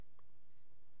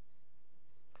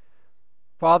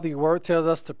Father, your word tells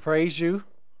us to praise you,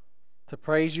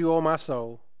 O my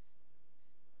soul.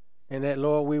 And that,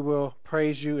 Lord, we will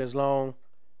praise you as long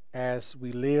as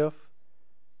we live,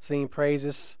 sing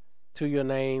praises to your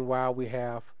name while we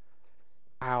have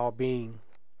our being.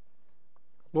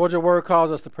 Lord, your word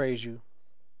calls us to praise you.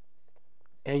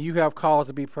 And you have cause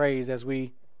to be praised. As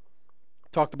we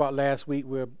talked about last week,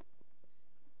 we're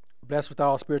blessed with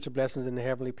all spiritual blessings in the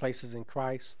heavenly places in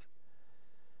Christ.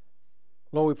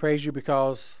 Lord, we praise you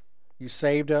because you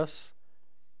saved us.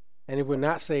 And if we're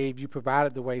not saved, you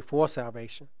provided the way for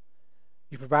salvation.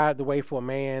 You provided the way for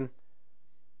man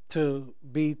to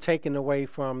be taken away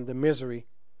from the misery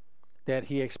that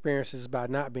he experiences by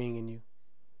not being in you,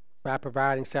 by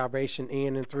providing salvation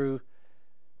in and through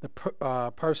the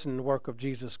person and work of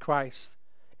Jesus Christ.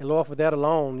 And Lord, for that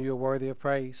alone, you're worthy of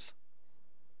praise.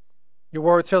 Your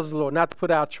word tells us, Lord, not to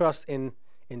put our trust in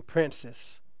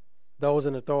princes, those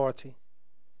in authority,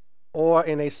 or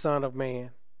in a son of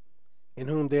man, in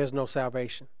whom there's no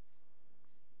salvation.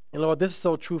 And Lord, this is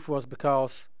so true for us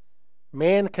because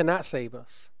man cannot save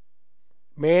us.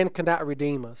 Man cannot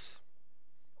redeem us.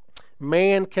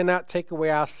 Man cannot take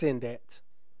away our sin debt.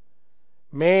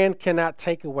 Man cannot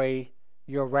take away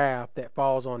your wrath that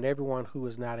falls on everyone who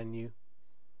is not in you.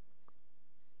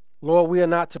 Lord, we are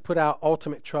not to put our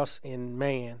ultimate trust in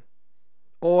man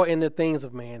or in the things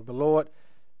of man. But Lord,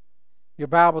 your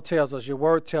Bible tells us, your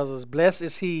word tells us, blessed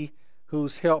is he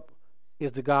whose help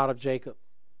is the God of Jacob,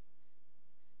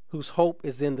 whose hope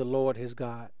is in the Lord his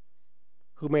God,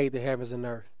 who made the heavens and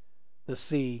earth, the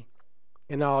sea,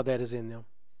 and all that is in them.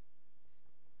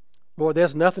 Lord,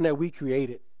 there's nothing that we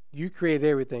created. You created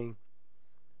everything.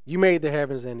 You made the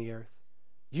heavens and the earth.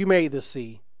 You made the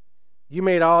sea. You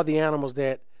made all the animals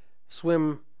that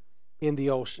swim in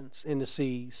the oceans, in the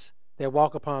seas, that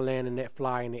walk upon land and that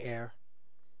fly in the air.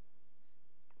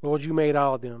 Lord, you made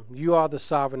all of them. You are the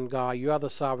sovereign God. You are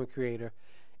the sovereign creator.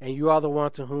 And you are the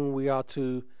one to whom we are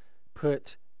to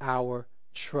put our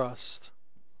trust.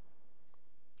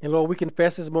 And Lord, we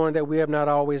confess this morning that we have not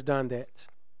always done that.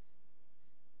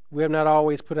 We have not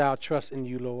always put our trust in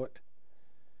you, Lord.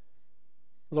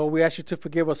 Lord, we ask you to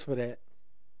forgive us for that.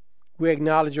 We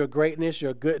acknowledge your greatness,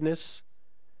 your goodness,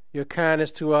 your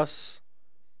kindness to us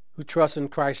who trust in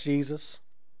Christ Jesus.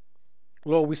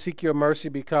 Lord, we seek your mercy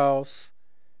because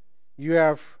you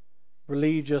have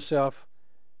relieved yourself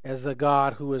as a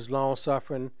God who is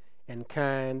long-suffering and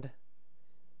kind.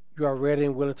 You are ready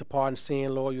and willing to pardon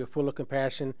sin, Lord. You are full of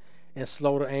compassion and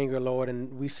slow to anger, Lord,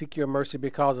 and we seek your mercy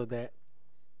because of that.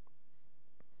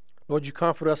 Lord, you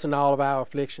comfort us in all of our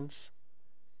afflictions.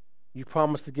 You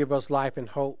promise to give us life and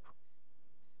hope.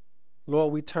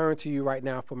 Lord, we turn to you right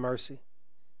now for mercy.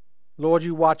 Lord,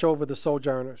 you watch over the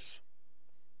sojourners.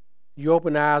 You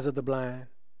open the eyes of the blind.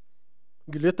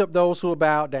 You lift up those who are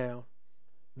bowed down.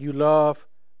 You love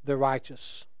the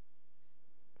righteous.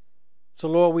 So,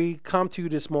 Lord, we come to you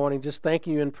this morning just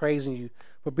thanking you and praising you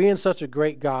for being such a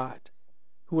great God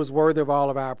who is worthy of all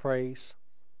of our praise.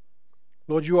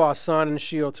 Lord, you are a sun and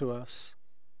shield to us.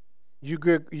 You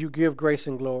give grace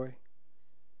and glory.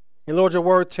 And Lord, your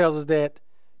word tells us that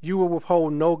you will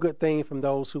withhold no good thing from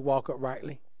those who walk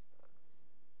uprightly.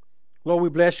 Lord, we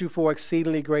bless you for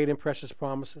exceedingly great and precious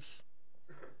promises.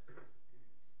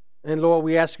 And Lord,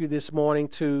 we ask you this morning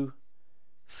to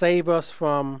save us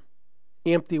from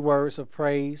empty words of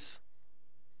praise.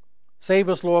 Save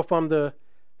us, Lord, from the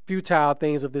futile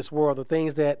things of this world, the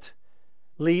things that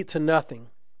lead to nothing,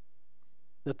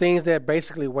 the things that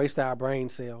basically waste our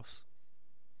brain cells.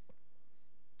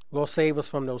 Lord, save us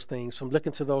from those things, from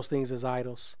looking to those things as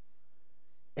idols,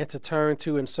 and to turn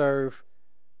to and serve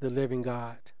the living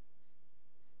God.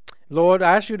 Lord,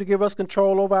 I ask you to give us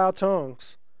control over our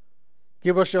tongues.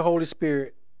 Give us your Holy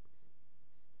Spirit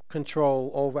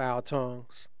control over our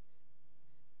tongues.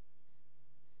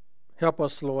 Help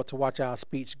us, Lord, to watch our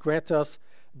speech. Grant us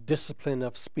discipline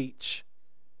of speech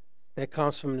that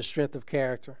comes from the strength of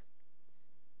character,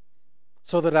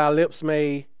 so that our lips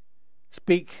may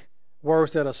speak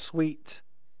words that are sweet,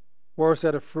 words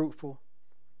that are fruitful,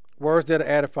 words that are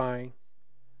edifying,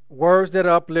 words that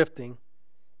are uplifting,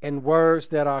 and words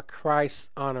that are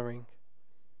Christ-honoring.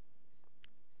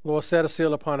 Lord, set a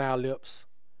seal upon our lips.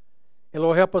 And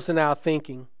Lord, help us in our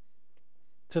thinking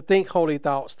to think holy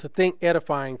thoughts, to think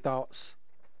edifying thoughts,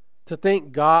 to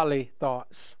think godly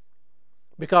thoughts.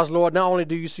 Because, Lord, not only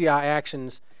do you see our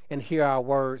actions and hear our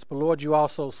words, but, Lord, you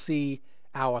also see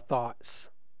our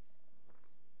thoughts.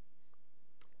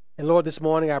 And, Lord, this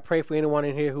morning I pray for anyone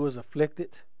in here who is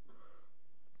afflicted.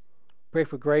 Pray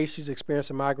for Grace. She's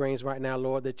experiencing migraines right now,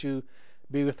 Lord, that you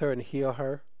be with her and heal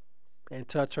her and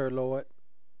touch her, Lord.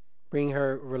 Bring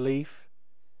her relief.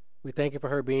 We thank you for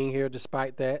her being here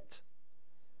despite that.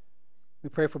 We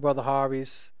pray for Brother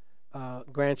Harvey's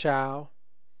grandchild,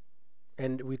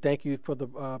 and we thank you for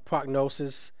the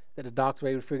prognosis that the doctor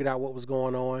was able to figure out what was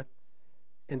going on,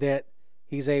 and that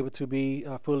he's able to be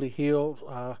fully healed.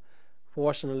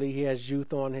 Fortunately, he has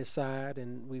youth on his side,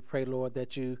 and we pray, Lord,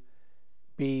 that you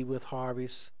be with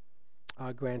Harvey's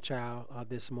grandchild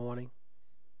this morning.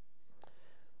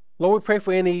 Lord, we pray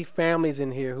for any families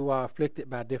in here who are afflicted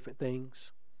by different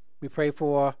things. We pray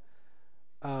for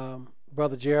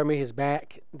Brother Jeremy, his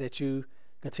back, that you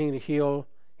continue to heal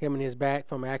him and his back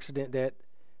from an accident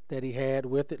that he had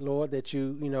with it, Lord, that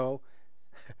we don't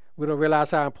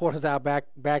realize how important our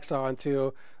backs are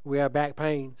until we have back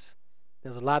pains.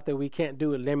 There's a lot that we can't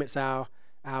do. It limits our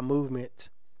movement.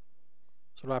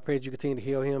 So, Lord, I pray that you continue to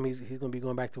heal him. He's going to be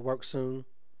going back to work soon.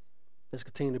 Let's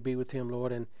continue to be with him,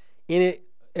 Lord. And any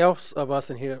else of us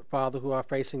in here, Father, who are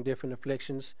facing different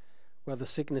afflictions, whether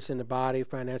sickness in the body,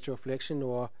 financial affliction,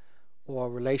 or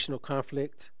relational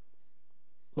conflict,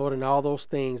 Lord, in all those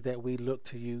things that we look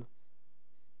to you,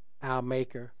 our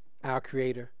Maker, our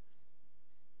Creator,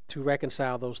 to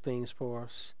reconcile those things for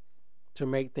us, to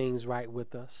make things right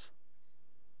with us.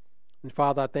 And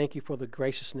Father, I thank you for the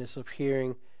graciousness of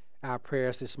hearing our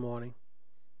prayers this morning.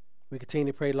 We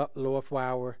continue to pray, Lord, for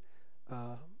our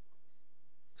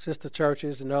sister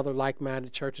churches and other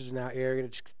like-minded churches in our area,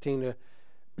 that you continue to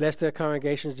bless their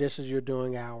congregations just as you're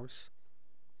doing ours,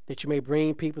 that you may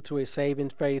bring people to a saving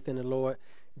faith in the Lord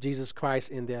Jesus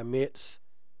Christ in their midst,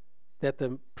 that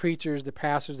the preachers, the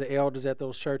pastors, the elders at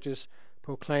those churches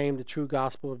proclaim the true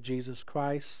gospel of Jesus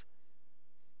Christ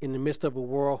in the midst of a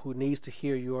world who needs to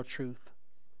hear your truth.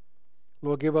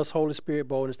 Lord, give us Holy Spirit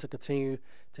boldness to continue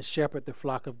to shepherd the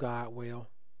flock of God well.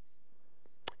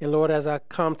 And Lord, as I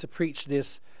come to preach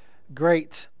this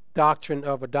great doctrine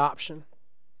of adoption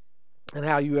and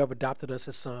how you have adopted us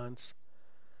as sons,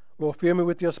 Lord, fill me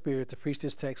with your Spirit to preach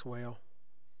this text well.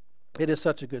 It is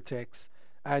such a good text.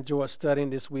 I enjoyed studying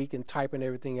this week and typing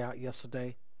everything out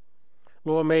yesterday.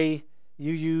 Lord, may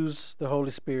you use the Holy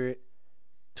Spirit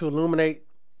to illuminate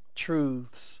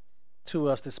truths to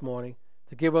us this morning,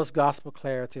 to give us gospel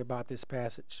clarity about this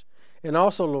passage. And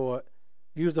also, Lord,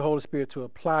 use the Holy Spirit to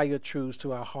apply your truths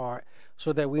to our heart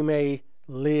so that we may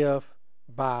live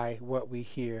by what we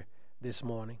hear this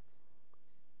morning.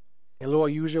 And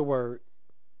Lord, use your word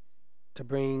to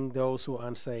bring those who are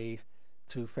unsaved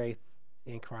to faith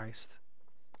in Christ,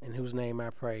 in whose name I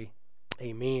pray.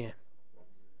 Amen.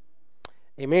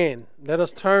 Amen. Let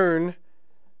us turn.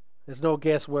 There's no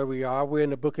guess where we are. We're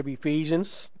in the book of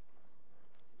Ephesians.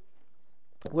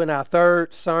 We're in our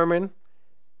third sermon.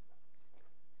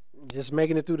 Just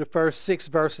making it through the first 6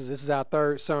 verses. This is our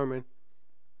third sermon.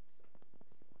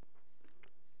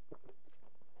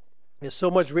 There's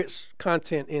so much rich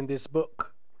content in this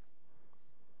book,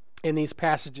 in these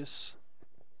passages.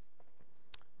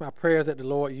 My prayer is that the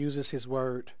Lord uses his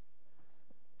word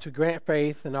to grant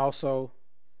faith and also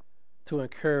to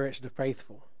encourage the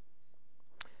faithful.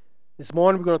 This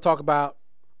morning we're going to talk about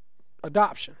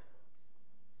adoption,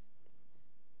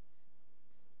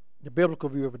 the biblical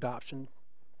view of adoption.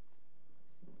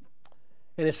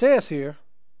 And it says here,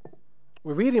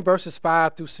 we're reading verses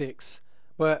 5 through 6,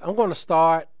 but I'm going to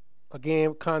start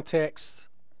again, context,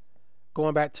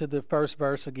 going back to the first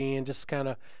verse again, just kind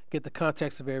of get the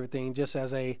context of everything, just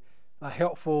as a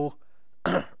helpful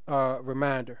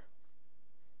reminder.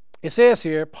 It says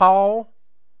here, Paul,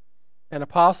 an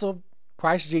apostle of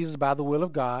Christ Jesus by the will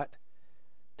of God,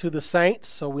 to the saints,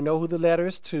 so we know who the letter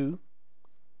is to,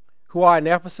 who are in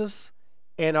Ephesus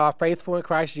and are faithful in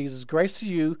Christ Jesus, grace to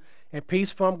you and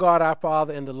peace from God our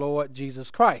Father and the Lord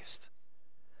Jesus Christ.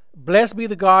 Blessed be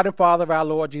the God and Father of our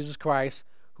Lord Jesus Christ,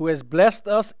 who has blessed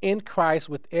us in Christ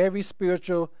with every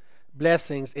spiritual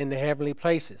blessings in the heavenly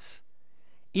places,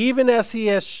 even as he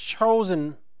has chose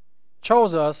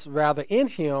us in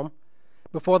him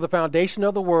before the foundation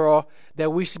of the world,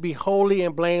 that we should be holy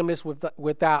and blameless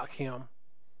without him.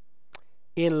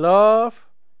 In love,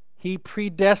 he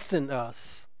predestined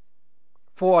us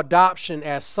for adoption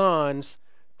as sons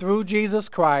through Jesus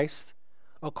Christ,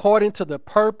 according to the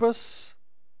purpose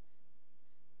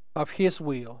of his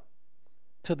will,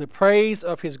 to the praise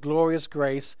of his glorious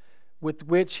grace, with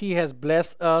which he has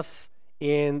blessed us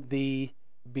in the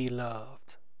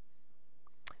beloved.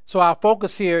 So our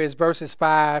focus here is verses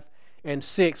 5 and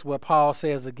 6, where Paul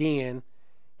says again,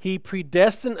 he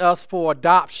predestined us for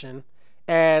adoption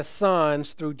as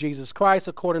sons through Jesus Christ,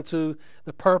 according to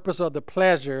the purpose of the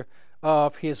pleasure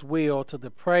of his will, to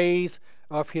the praise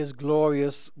of his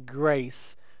glorious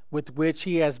grace, with which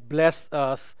he has blessed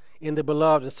us in the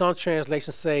beloved. And some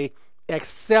translations say,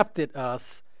 accepted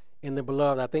us in the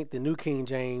beloved. I think the New King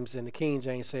James and the King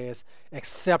James says,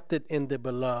 accepted in the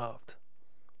beloved.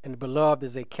 And the beloved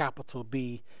is a capital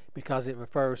B because it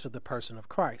refers to the person of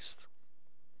Christ.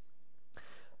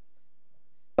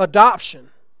 Adoption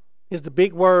is the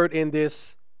big word in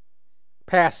this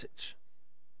passage.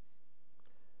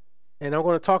 And I'm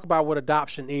going to talk about what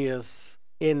adoption is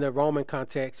in the Roman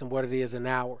context and what it is in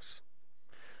ours.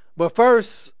 But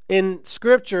first, in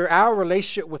Scripture, our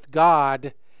relationship with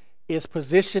God is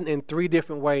positioned in three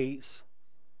different ways.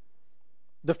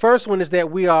 The first one is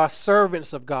that we are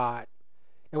servants of God.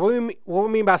 And what we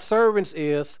mean by servants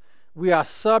is we are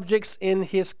subjects in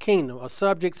His kingdom, or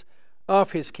subjects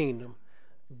of His kingdom.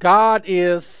 God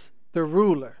is the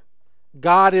ruler.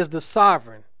 God is the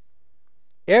sovereign.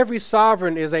 Every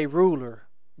sovereign is a ruler.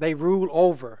 They rule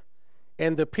over.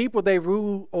 And the people they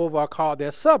rule over are called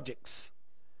their subjects.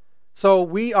 So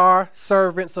we are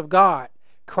servants of God.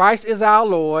 Christ is our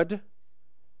Lord.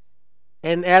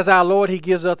 And as our Lord, He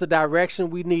gives us the direction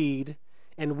we need.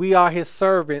 And we are His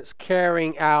servants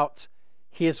carrying out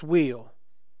His will.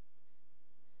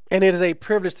 And it is a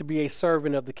privilege to be a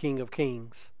servant of the King of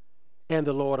Kings and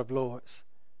the Lord of Lords.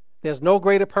 There's no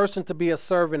greater person to be a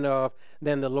servant of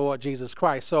than the Lord Jesus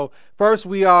Christ. So first,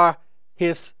 we are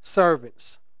His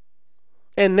servants.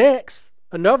 And next,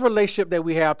 another relationship that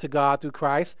we have to God through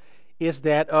Christ is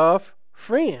that of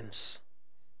friends.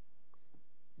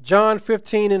 John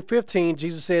 15:15,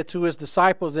 Jesus said to His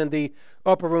disciples in the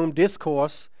upper room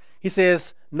discourse, He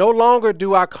says, "No longer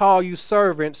do I call you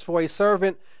servants, for a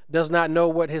servant does not know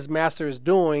what his master is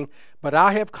doing, but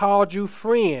I have called you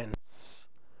friends.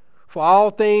 For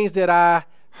all things that I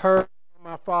heard from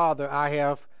my Father, I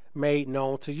have made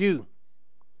known to you."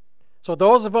 So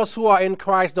those of us who are in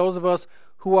Christ, those of us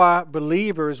who are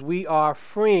believers, we are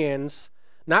friends,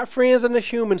 not friends in the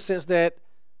human sense that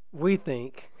we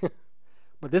think,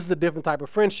 but this is a different type of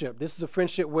friendship. This is a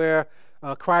friendship where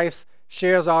Christ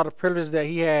shares all the privileges that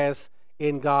He has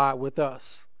in God with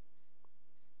us.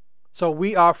 So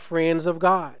we are friends of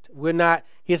God. We're not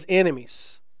His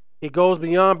enemies. It goes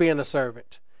beyond being a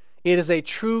servant. It is a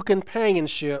true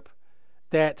companionship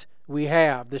that we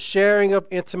have. The sharing of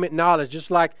intimate knowledge, just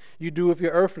like you do with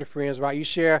your earthly friends, right? You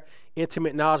share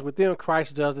intimate knowledge with them.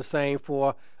 Christ does the same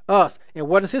for us. And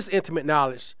what is His intimate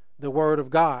knowledge? The Word of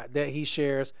God that He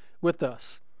shares with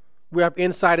us. We have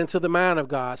insight into the mind of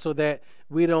God so that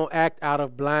we don't act out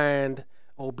of blind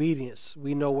obedience.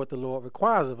 We know what the Lord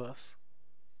requires of us.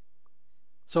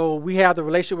 So we have the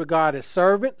relationship with God as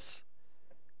servants.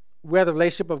 We have the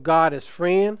relationship of God as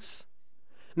friends.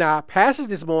 Now, our passage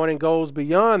this morning goes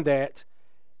beyond that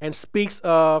and speaks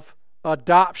of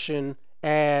adoption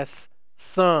as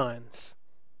sons.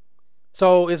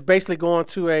 So it's basically going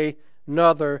to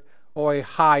another or a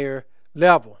higher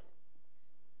level.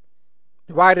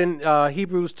 Right in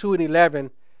Hebrews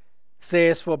 2:11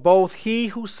 says, "For both He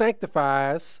who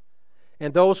sanctifies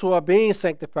and those who are being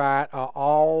sanctified are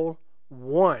all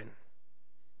one."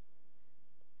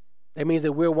 That means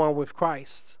that we're one with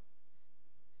Christ.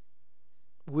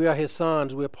 We are His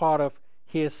sons. We're part of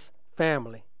His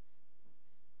family.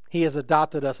 He has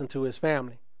adopted us into His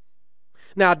family.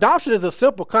 Now, adoption is a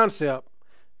simple concept.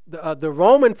 The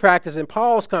Roman practice in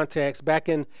Paul's context, back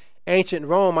in ancient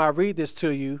Rome, I read this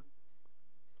to you.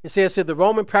 It says here, the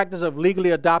Roman practice of legally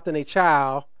adopting a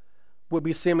child would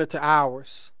be similar to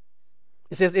ours.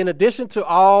 It says, in addition to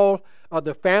all of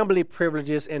the family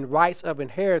privileges and rights of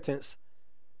inheritance,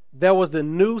 there was the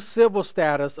new civil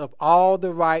status of all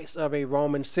the rights of a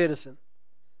Roman citizen.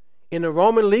 In the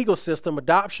Roman legal system,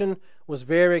 adoption was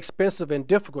very expensive and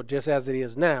difficult, just as it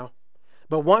is now.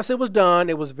 But once it was done,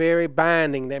 it was very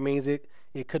binding. That means it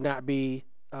could not be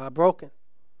broken.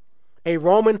 A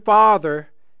Roman father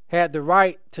had the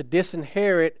right to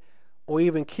disinherit or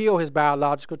even kill his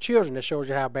biological children. That shows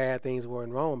you how bad things were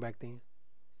in Rome back then.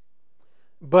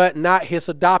 But not his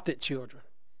adopted children.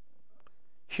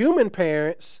 Human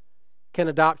parents can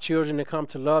adopt children and come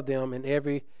to love them in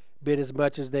every bit as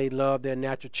much as they love their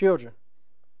natural children.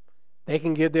 They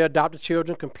can give their adopted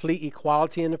children complete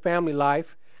equality in the family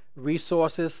life,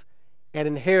 resources, and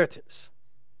inheritance.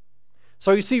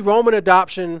 So you see, Roman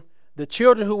adoption, the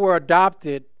children who were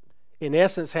adopted, in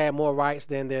essence, had more rights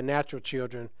than their natural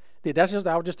children did. That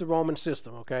was just the Roman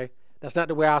system, okay? That's not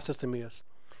the way our system is.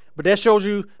 But that shows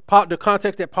you the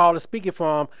context that Paul is speaking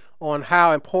from on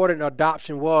how important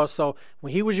adoption was. So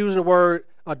when he was using the word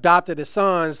adopted as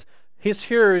sons, his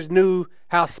hearers knew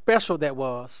how special that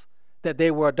was, that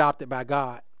they were adopted by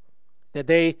God, that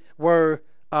they were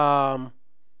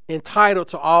entitled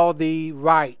to all the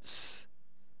rights,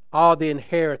 all the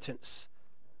inheritance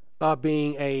of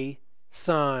being a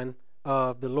son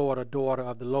of the Lord, a daughter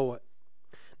of the Lord.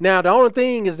 Now, the only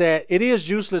thing is that it is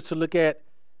useless to look at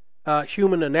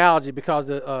human analogy, because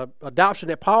the adoption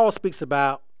that Paul speaks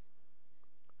about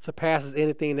surpasses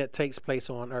anything that takes place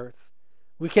on earth.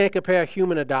 We can't compare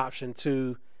human adoption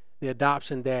to the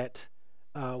adoption that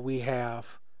we have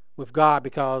with God,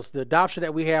 because the adoption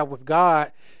that we have with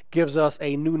God gives us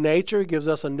a new nature, gives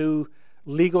us a new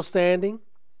legal standing,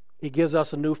 it gives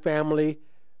us a new family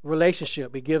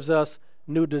relationship, it gives us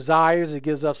new desires, it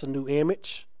gives us a new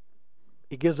image,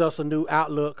 it gives us a new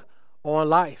outlook on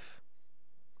life.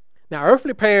 Now,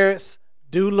 earthly parents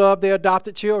do love their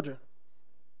adopted children.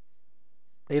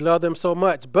 They love them so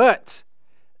much. But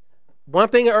one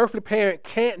thing an earthly parent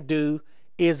can't do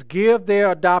is give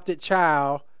their adopted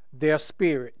child their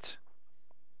spirit.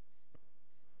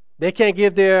 They can't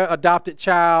give their adopted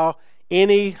child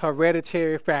any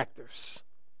hereditary factors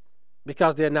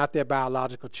because they're not their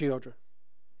biological children.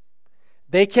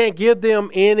 They can't give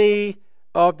them any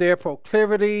of their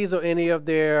proclivities or any of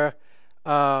their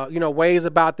ways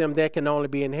about them that can only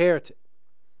be inherited.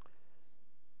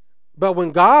 But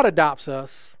when God adopts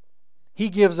us, he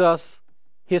gives us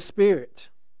his spirit.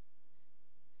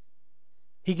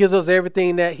 He gives us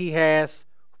everything that he has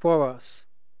for us.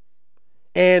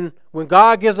 And when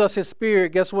God gives us his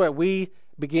spirit, guess what? We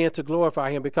begin to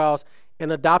glorify him, because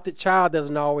an adopted child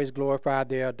doesn't always glorify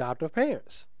their adoptive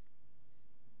parents,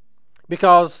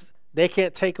 because they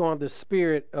can't take on the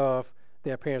spirit of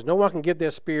their parents. No one can give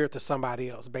their spirit to somebody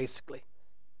else, basically.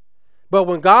 But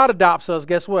when God adopts us,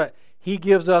 guess what? He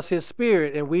gives us his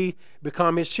spirit and we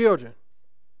become his children.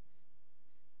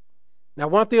 Now,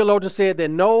 one theologian said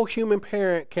that no human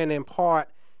parent can impart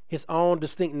his own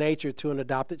distinct nature to an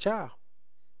adopted child.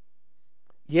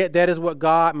 Yet that is what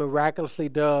God miraculously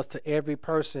does to every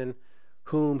person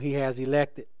whom he has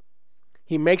elected.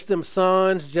 He makes them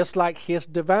sons just like his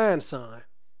divine son.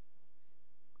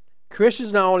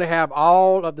 Christians not only have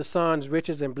all of the Son's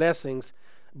riches and blessings,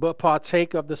 but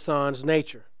partake of the Son's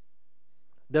nature.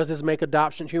 Does this make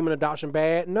human adoption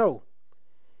bad? No.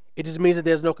 It just means that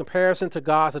there's no comparison to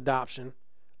God's adoption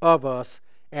of us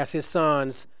as his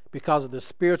sons because of the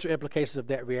spiritual implications of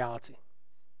that reality.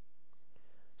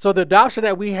 So the adoption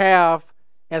that we have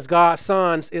as God's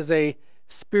sons is a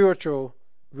spiritual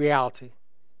reality,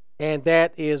 and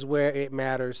that is where it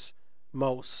matters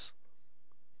most.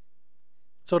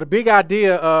 So the big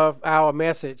idea of our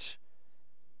message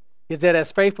is that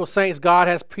as faithful saints, God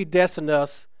has predestined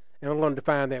us, and I'm going to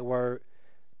define that word,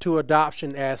 to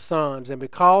adoption as sons. And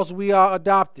because we are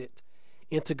adopted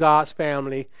into God's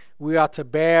family, we are to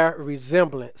bear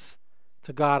resemblance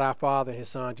to God our Father and his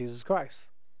Son, Jesus Christ.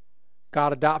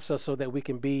 God adopts us so that we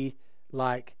can be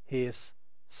like his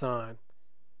Son.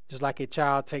 Just like a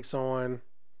child takes on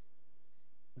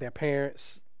their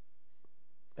parents,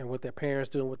 and what their parents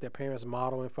do and what their parents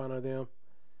model in front of them,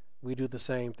 we do the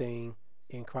same thing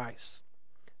in Christ.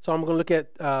 So I'm going to look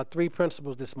at 3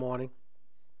 principles this morning.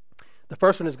 The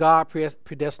first one is God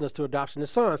predestined us to adoption as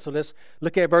sons. So let's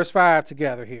look at verse 5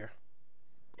 together here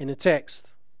in the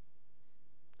text.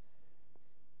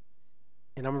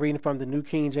 And I'm reading from the New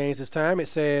King James this time. It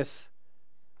says,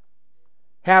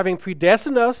 having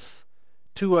predestined us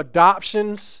to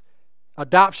adoption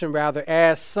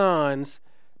as sons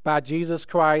by Jesus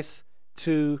Christ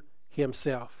to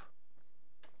himself.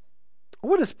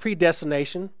 What is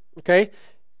predestination? Okay.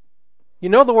 You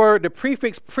know the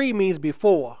prefix pre means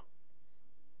before.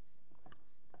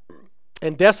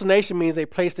 And destination means a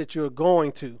place that you're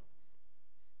going to.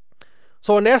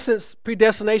 So in essence,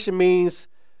 predestination means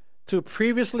to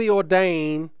previously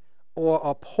ordain or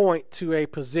appoint to a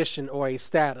position or a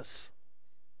status.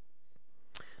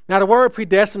 Now the word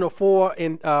predestined or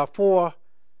foreordained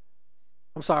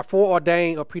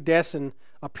or predestined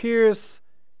appears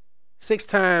 6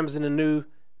 times in the New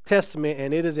Testament,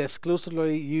 and it is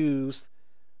exclusively used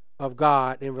of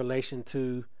God in relation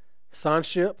to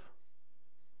sonship,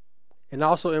 and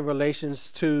also in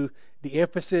relations to the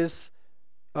emphasis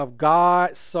of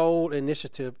God's sole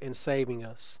initiative in saving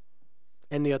us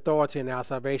and the authority in our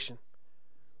salvation.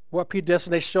 What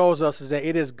predestination shows us is that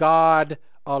it is God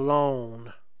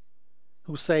alone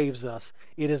who saves us.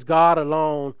 It is God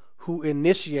alone who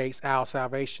initiates our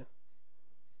salvation.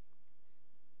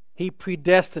 He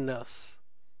predestined us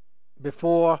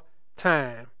before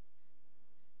time.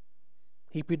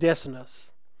 He predestined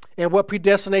us. And what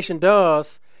predestination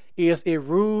does is it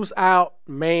rules out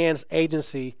man's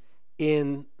agency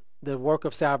in the work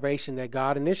of salvation that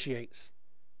God initiates.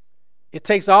 It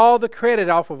takes all the credit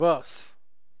off of us.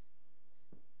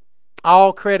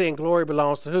 All credit and glory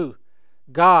belongs to who?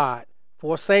 God,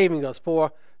 for saving us,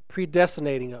 for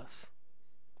predestinating us,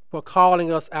 for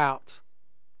calling us out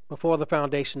before the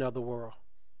foundation of the world.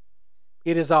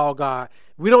 It is all God.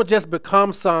 We don't just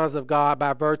become sons of God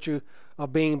by virtue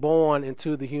of being born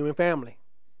into the human family.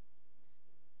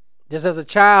 Just as a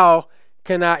child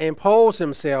cannot impose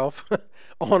himself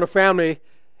on a family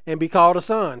and be called a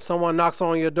son. Someone knocks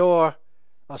on your door,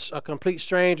 a complete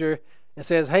stranger, and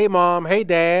says, "Hey, Mom, hey,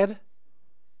 Dad."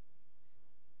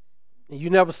 And you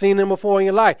never seen them before in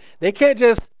your life. They can't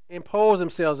just impose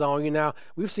themselves on you. Now,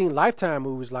 we've seen Lifetime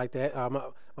movies like that.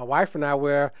 My wife and I,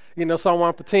 where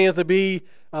someone pretends to be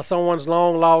someone's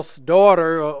long lost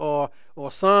daughter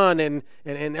or son, and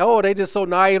they just so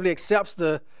naively accepts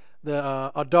the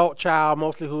adult child,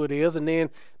 mostly who it is, and then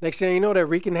next thing you know, they're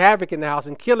wreaking havoc in the house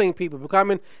and killing people,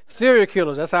 becoming serial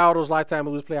killers. That's how all those Lifetime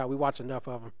movies play out. We watch enough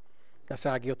of them. That's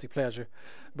our guilty pleasure.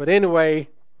 But anyway,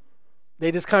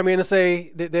 they just come in and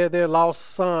say that they're their lost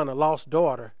son or lost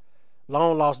daughter,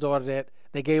 long lost daughter that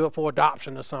they gave up for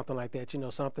adoption or something like that.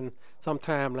 Some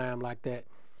timeline like that.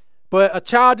 But a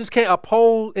child just can't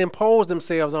impose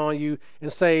themselves on you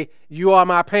and say, "You are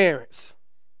my parents,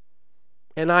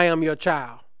 and I am your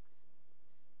child."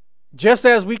 Just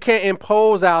as we can't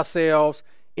impose ourselves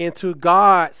into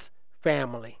God's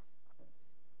family.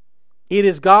 It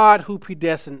is God who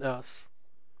predestined us.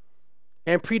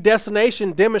 And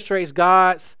predestination demonstrates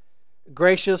God's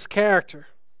gracious character.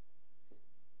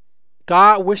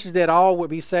 God wishes that all would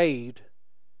be saved,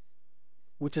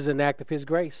 which is an act of his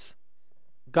grace.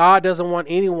 God doesn't want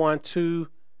anyone to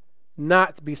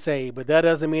not be saved, but that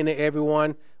doesn't mean that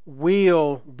everyone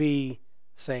will be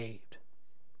saved.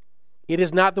 It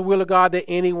is not the will of God that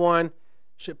anyone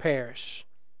should perish.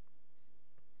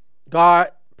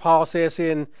 God, Paul says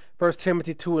in 1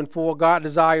 Timothy 2:4, God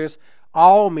desires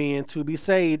all men to be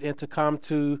saved and to come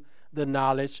to the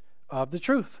knowledge of the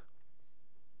truth.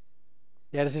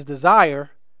 That is his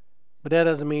desire, but that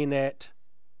doesn't mean that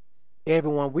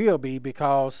everyone will be,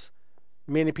 because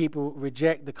many people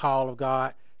reject the call of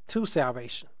God to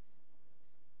salvation.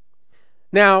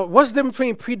 Now, what's the difference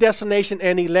between predestination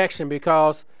and election?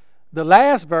 Because the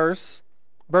last verse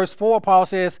 4, Paul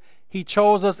says, he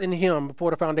chose us in him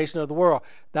before the foundation of the world.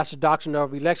 That's the doctrine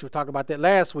of election. We talked about that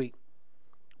last week.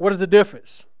 What is the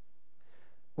difference?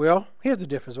 Well, here's the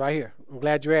difference right here. I'm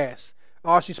glad you asked.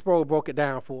 R.C. Sproul broke it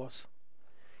down for us.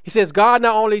 He says, God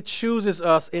not only chooses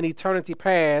us in eternity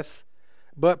past,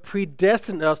 but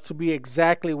predestined us to be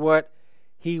exactly what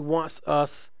he wants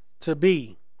us to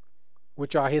be,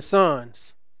 which are his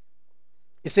sons.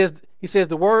 He says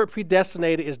the word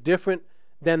predestinated is different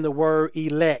than the word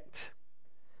elect.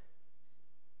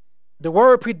 The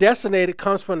word predestinated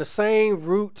comes from the same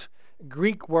root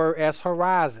Greek word as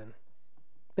horizon.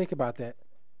 Think about that.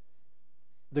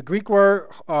 The Greek word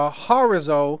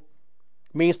horizo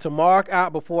means to mark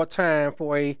out before time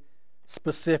for a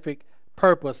specific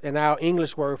purpose, and our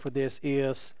English word for this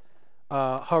is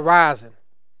horizon.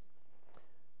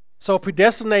 So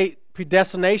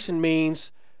predestination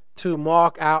means to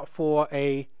mark out for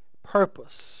a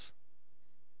purpose.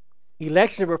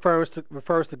 Election refers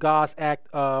to God's act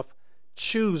of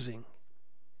choosing.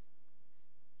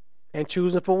 And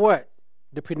choosing for what?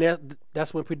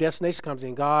 That's when predestination comes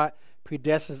in. God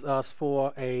predestines us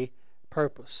for a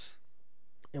purpose.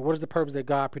 And what is the purpose that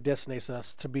God predestinates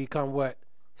us to become? What?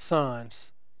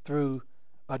 Sons through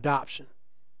adoption.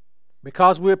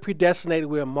 Because we're predestinated,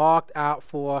 we're marked out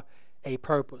for a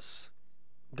purpose.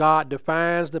 God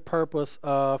defines the purpose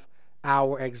of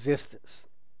our existence.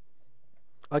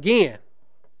 Again,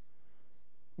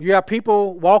 you have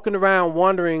people walking around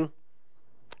wondering,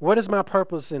 what is my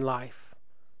purpose in life?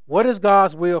 What is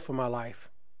God's will for my life?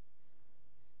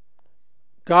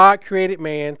 God created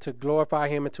man to glorify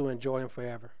him and to enjoy him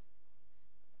forever.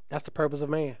 That's the purpose of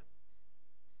man.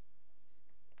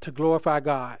 To glorify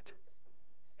God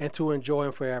and to enjoy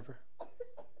him forever.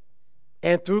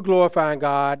 And through glorifying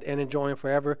God and enjoying him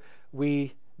forever,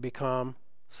 we become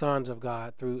sons of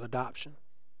God through adoption.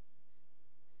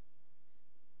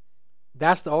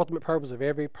 That's the ultimate purpose of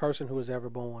every person who is ever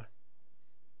born.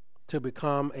 To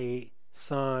become a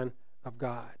son of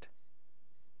God.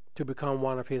 To become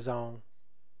one of his own.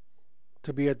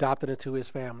 To be adopted into his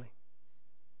family.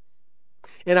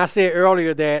 And I said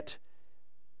earlier that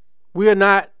we are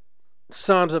not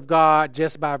sons of God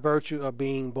just by virtue of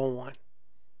being born.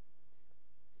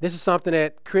 This is something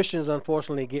that Christians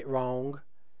unfortunately get wrong,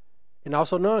 and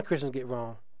also non-Christians get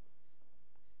wrong.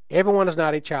 Everyone is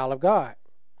not a child of God.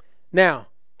 Now,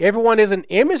 everyone is an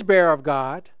image bearer of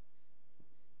God.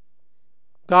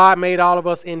 God made all of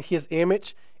us in his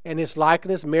image and his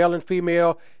likeness, male and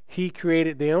female, he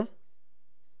created them.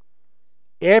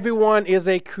 Everyone is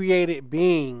a created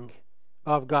being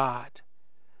of God,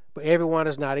 but everyone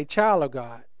is not a child of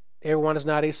God. Everyone is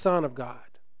not a son of God.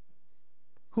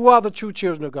 Who are the true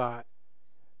children of God?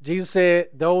 Jesus said,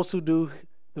 those who do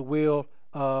the will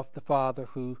of the Father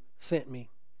who sent me.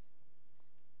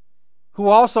 Who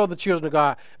also the children of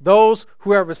God? Those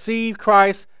who have received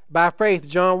Christ by faith.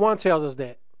 John 1 tells us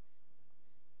that.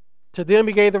 To them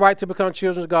he gave the right to become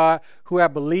children of God who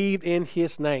have believed in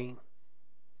his name.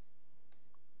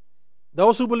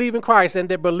 Those who believe in Christ, and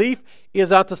their belief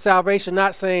is unto salvation,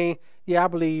 not saying, yeah, I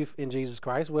believe in Jesus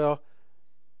Christ. Well,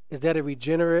 is that a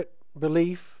regenerate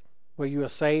belief where you are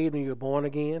saved and you're born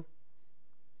again?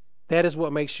 That is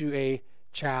what makes you a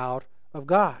child of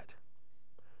God.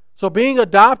 So being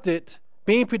adopted,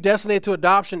 being predestinated to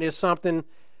adoption is something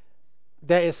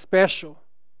that is special.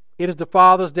 It is the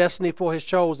Father's destiny for his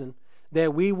chosen,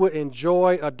 that we would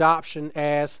enjoy adoption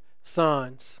as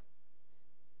sons.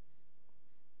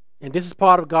 And this is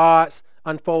part of God's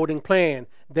unfolding plan,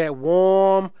 that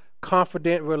warm,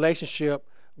 confident relationship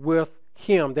with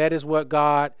him. That is what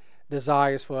God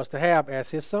desires for us to have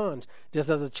as his sons, just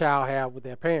as a child have with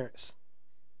their parents.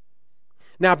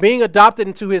 Now, being adopted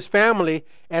into his family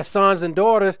as sons and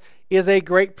daughters is a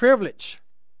great privilege.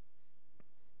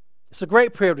 It's a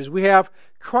great privilege. We have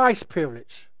Christ's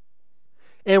privilege.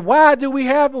 And why do we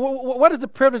have, what is the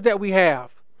privilege that we have?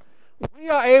 We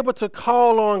are able to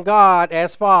call on God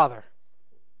as Father.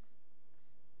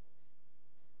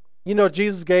 You know,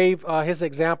 Jesus gave his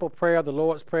example prayer, the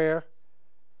Lord's Prayer.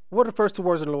 What are the first two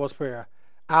words in the Lord's Prayer?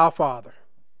 Our Father.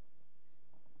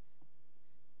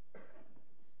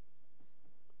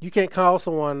 You can't call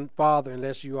someone Father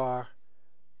unless you are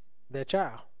their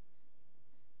child.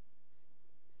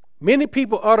 Many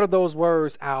people utter those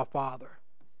words, our Father,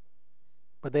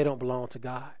 but they don't belong to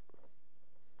God.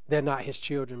 They're not his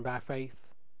children by faith.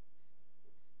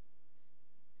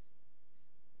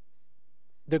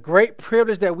 The great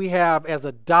privilege that we have as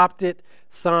adopted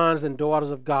sons and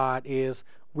daughters of God is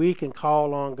we can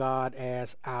call on God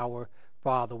as our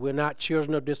Father. We're not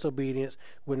children of disobedience.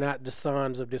 We're not the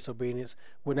sons of disobedience.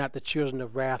 We're not the children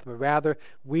of wrath, but rather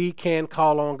we can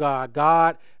call on God.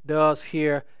 God does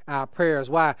hear our prayers.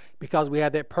 Why? Because we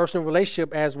have that personal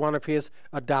relationship as one of his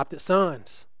adopted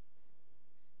sons.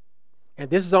 And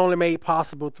this is only made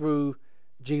possible through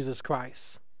Jesus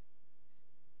Christ.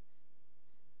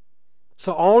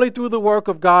 So only through the work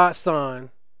of God's Son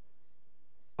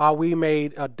are we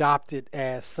made adopted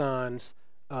as sons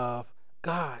of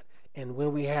God. And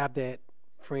when we have that,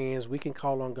 friends, we can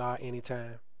call on God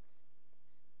anytime.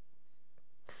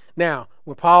 Now,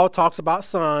 when Paul talks about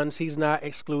sons, he's not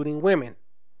excluding women.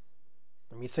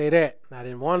 Let me say that. I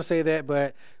didn't want to say that,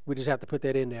 but we just have to put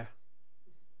that in there.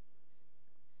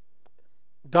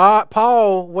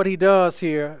 Paul, what he does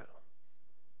here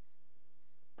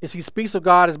is he speaks of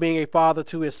God as being a father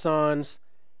to his sons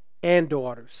and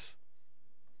daughters.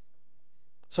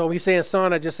 So he's saying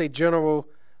son, I just a general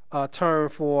term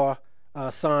for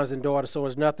sons and daughters. So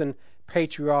there's nothing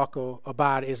patriarchal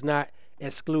about it. It's not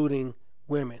excluding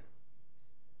women.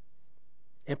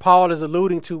 And Paul is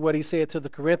alluding to what he said to the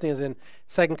Corinthians in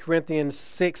 2 Corinthians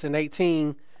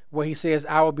 6:18, where he says,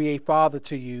 I will be a father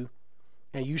to you,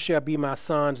 and you shall be my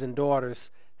sons and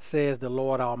daughters, says the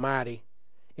Lord Almighty.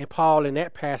 And Paul in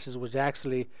that passage was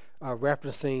actually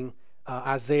referencing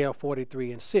Isaiah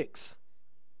 43:6.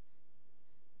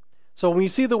 So when you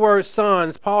see the word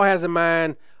sons, Paul has in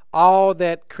mind all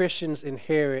that Christians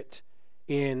inherit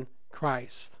in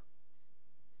Christ.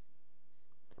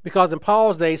 Because in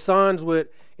Paul's day, sons would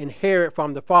inherit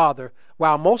from the father,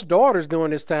 while most daughters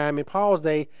during this time in Paul's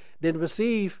day didn't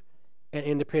receive an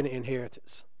independent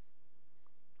inheritance.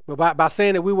 But by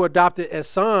saying that we were adopted as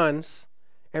sons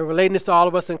and relating this to all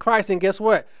of us in Christ, and guess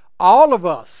what? All of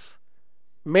us,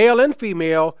 male and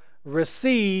female,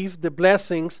 receive the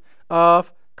blessings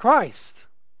of Christ.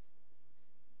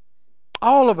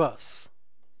 All of us.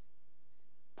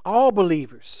 All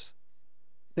believers.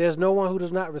 There's no one who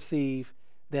does not receive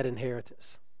that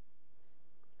inheritance.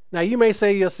 Now you may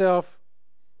say to yourself,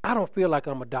 I don't feel like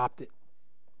I'm adopted.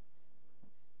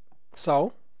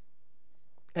 So,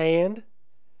 and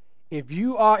if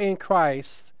you are in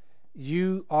Christ,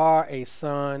 you are a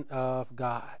son of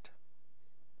God.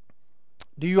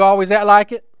 Do you always act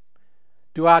like it?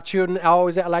 Do our children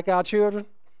always act like our children?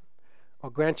 Or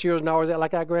grandchildren always act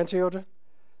like our grandchildren?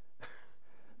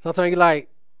 Sometimes you're like,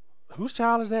 whose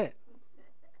child is that?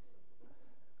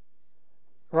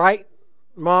 Right?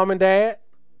 Mom and dad?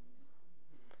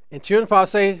 And children probably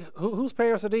say, whose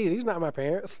parents are these? These are not my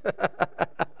parents.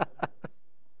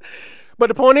 But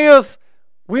the point is,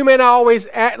 we may not always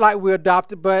act like we're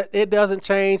adopted, but it doesn't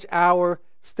change our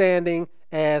standing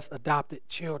as adopted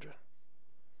children.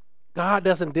 God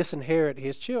doesn't disinherit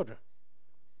his children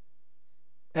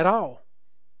at all.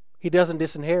 He doesn't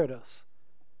disinherit us.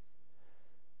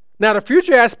 Now, the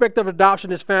future aspect of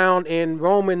adoption is found in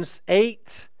Romans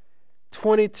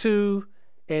 8:22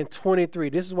 and 23.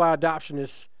 This is why adoption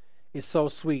is so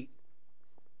sweet.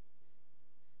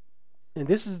 And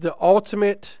this is the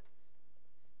ultimate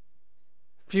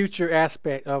future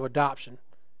aspect of adoption.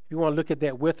 If you want to look at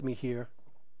that with me here.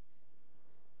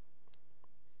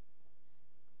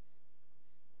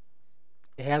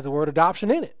 It has the word adoption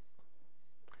in it.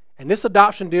 And this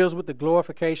adoption deals with the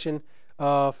glorification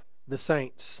of the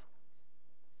saints.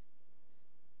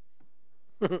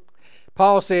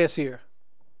 Paul says here,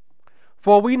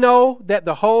 "For we know that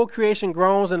the whole creation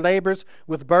groans and labors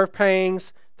with birth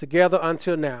pangs together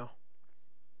until now."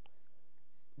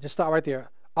 Just stop right there.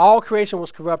 All creation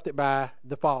was corrupted by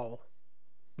the fall.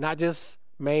 Not just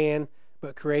man,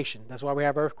 but creation. That's why we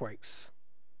have earthquakes.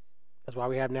 That's why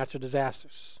we have natural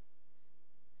disasters.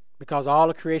 Because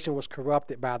all of creation was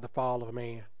corrupted by the fall of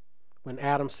man. When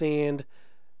Adam sinned,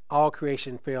 all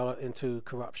creation fell into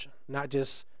corruption. Not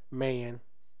just man.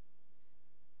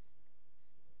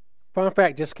 Fun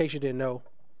fact, just in case you didn't know,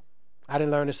 I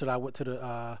didn't learn this until I went to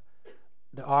the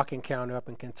Ark Encounter up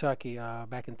in Kentucky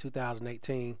back in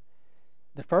 2018.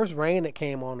 The first rain that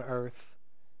came on the earth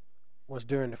was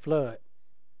during the flood.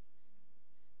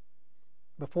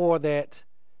 Before that,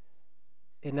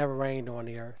 it never rained on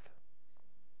the earth.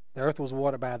 The earth was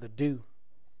watered by the dew.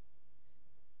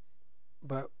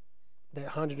 But that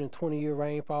 120-year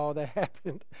rainfall that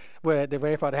happened, well, the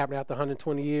rainfall that happened after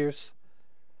 120 years,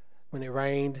 when it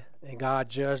rained and God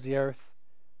judged the earth,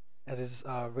 as it's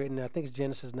written, I think it's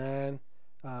Genesis 9,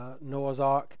 Noah's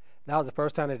Ark. That was the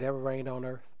first time it ever rained on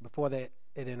earth. Before that,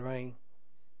 it didn't rain.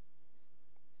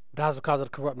 That was because of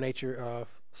the corrupt nature of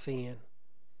sin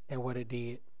and what it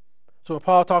did. So when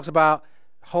Paul talks about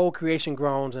whole creation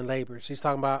groans and labors, he's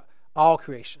talking about all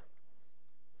creation.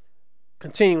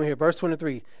 Continuing here, verse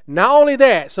 23. Not only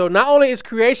that, so not only is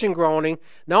creation groaning,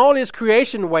 not only is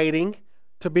creation waiting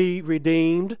to be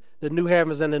redeemed, the new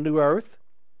heavens and the new earth.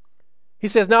 He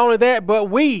says not only that, but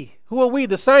we, who are we?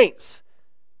 The saints,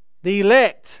 the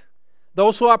elect,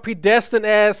 those who are predestined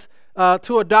as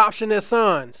to adoption as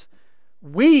sons.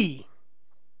 We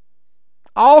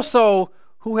also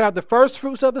who have the first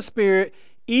fruits of the Spirit,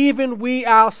 even we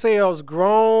ourselves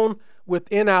groan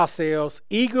within ourselves,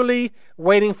 eagerly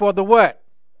waiting for the what?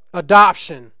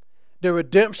 Adoption, the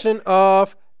redemption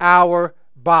of our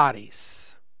bodies.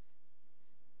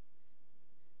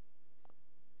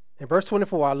 In verse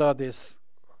 24, I love this,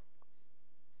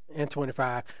 and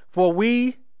 25. For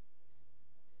we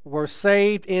were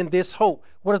saved in this hope.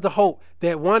 What is the hope?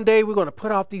 That one day we're going to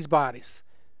put off these bodies.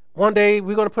 One day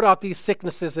we're going to put off these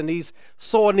sicknesses and these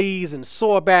sore knees and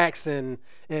sore backs and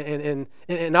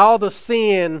all the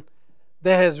sin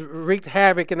that has wreaked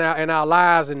havoc in our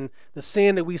lives and the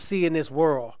sin that we see in this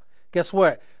world. Guess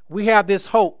what? We have this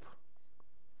hope.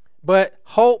 But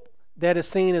hope that is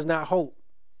seen is not hope.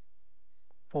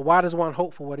 For why does one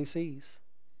hope for what he sees?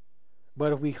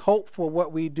 But if we hope for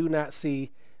what we do not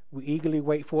see, we eagerly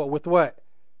wait for it with what?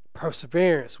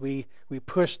 Perseverance. We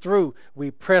push through. We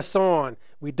press on.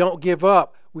 We don't give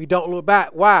up. We don't look back.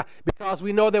 Why? Because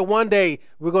we know that one day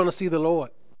we're going to see the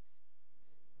Lord.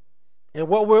 And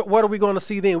what are we going to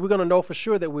see then? We're going to know for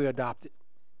sure that we're adopted.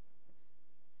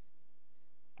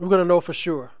 We're going to know for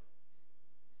sure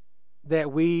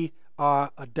that we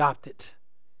are adopted.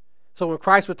 So when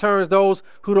Christ returns, those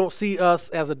who don't see us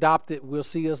as adopted will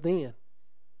see us then.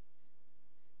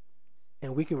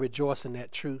 And we can rejoice in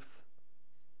that truth,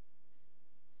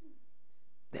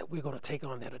 that we're going to take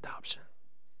on that adoption.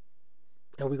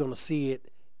 And we're going to see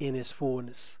it in its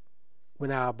fullness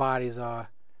when our bodies are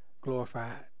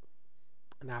glorified.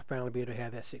 And our family be able to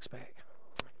have that six-pack.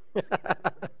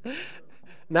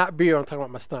 Not beer, I'm talking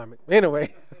about my stomach.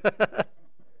 Anyway.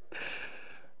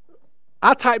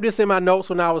 I typed this in my notes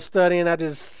when I was studying. It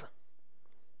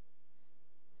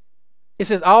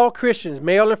says, all Christians,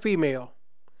 male and female,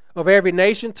 of every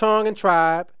nation, tongue, and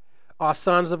tribe, are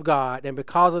sons of God. And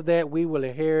because of that, we will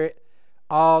inherit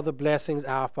all the blessings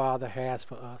our Father has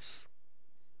for us.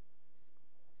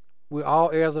 We're all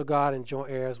heirs of God and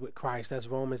joint heirs with Christ. That's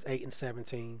Romans 8 and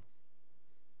 17.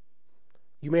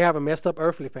 You may have a messed up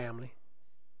earthly family.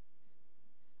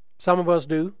 Some of us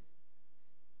do.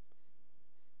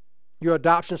 Your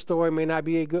adoption story may not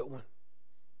be a good one.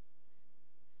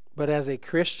 But as a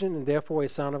Christian and therefore a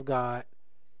son of God,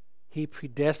 He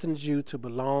predestines you to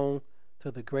belong to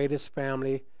the greatest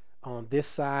family on this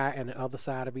side and the other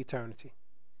side of eternity.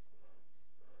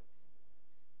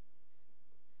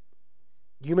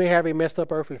 You may have a messed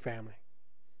up earthly family.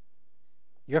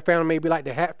 Your family may be like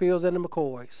the Hatfields and the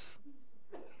McCoys.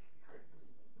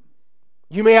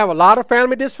 You may have a lot of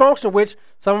family dysfunction, which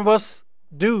some of us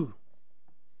do.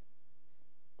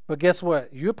 But guess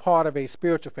what? You're part of a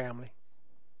spiritual family.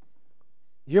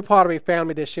 You're part of a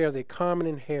family that shares a common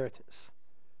inheritance,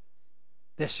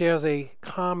 that shares a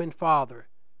common Father,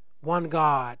 one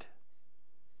God,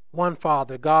 one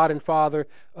Father, God and Father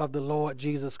of the Lord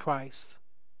Jesus Christ.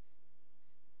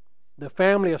 The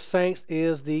family of saints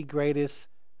is the greatest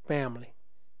family.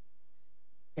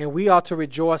 And we ought to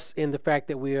rejoice in the fact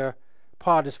that we are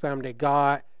part of this family, that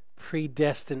God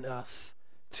predestined us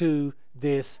to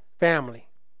this family.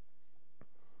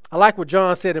 I like what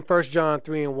John said in 1 John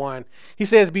 3:1. He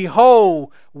says,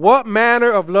 "Behold, what manner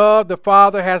of love the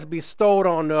Father has bestowed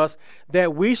on us,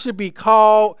 that we should be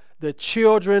called the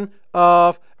children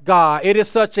of God." It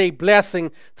is such a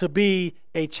blessing to be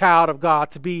a child of God,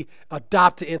 to be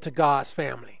adopted into God's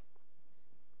family.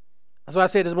 That's why I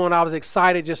said this morning I was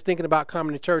excited just thinking about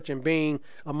coming to church and being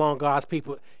among God's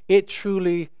people. It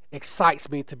truly excites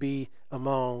me to be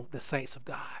among the saints of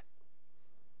God.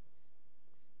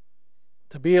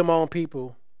 To be among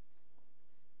people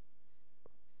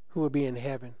who will be in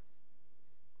heaven,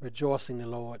 rejoicing the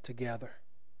Lord together,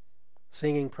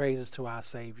 singing praises to our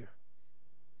Savior.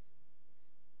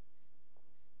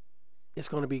 It's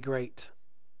going to be great.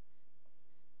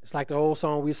 It's like the old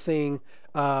song we sing,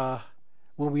 when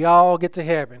we all get to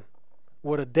heaven.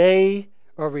 What a day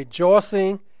of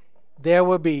rejoicing there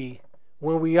will be.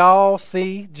 When we all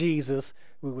see Jesus,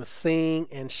 we will sing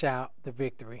and shout the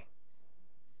victory.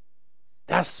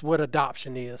 That's what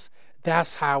adoption is.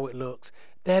 That's how it looks.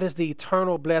 That is the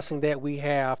eternal blessing that we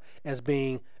have as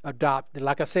being adopted.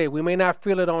 Like I said, we may not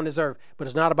feel it on this earth, but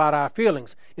it's not about our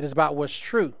feelings. It is about what's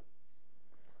true.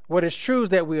 What is true is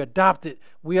that we're adopted.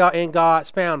 We are in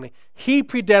God's family. He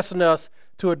predestined us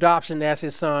to adoption as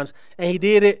his sons, and he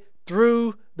did it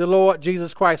through the Lord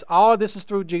Jesus Christ. All of this is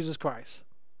through Jesus Christ.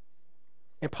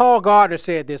 And Paul Gardner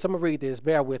said this. I'm going to read this.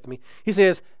 Bear with me. He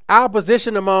says, "Our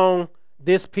position among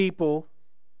this people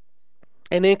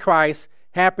and in Christ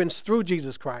happens through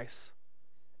Jesus Christ.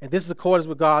 And this is according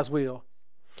with God's will."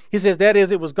 He says, that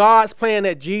is, it was God's plan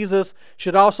that Jesus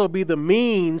should also be the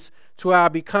means to our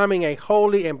becoming a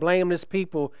holy and blameless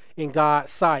people in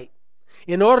God's sight.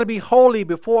 In order to be holy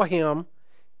before him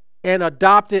and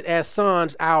adopted as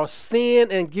sons, our sin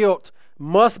and guilt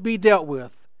must be dealt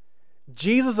with.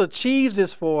 Jesus achieves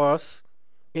this for us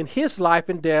in his life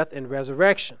and death and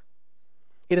resurrection.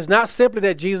 It is not simply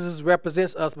that Jesus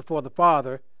represents us before the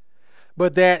Father,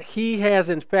 but that he has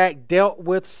in fact dealt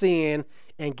with sin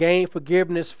and gained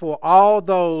forgiveness for all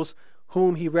those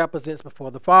whom he represents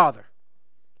before the Father.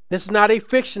 This is not a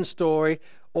fiction story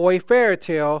or a fairy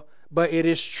tale, but it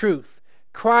is truth.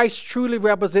 Christ truly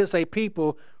represents a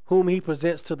people whom he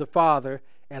presents to the Father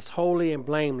as holy and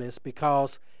blameless,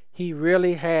 because he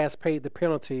really has paid the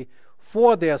penalty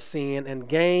for their sin and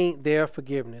gained their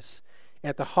forgiveness.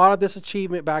 At the heart of this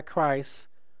achievement by Christ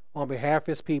on behalf of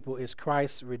his people is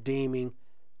Christ's redeeming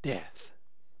death.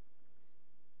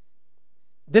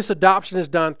 This adoption is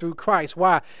done through Christ.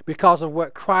 Why? Because of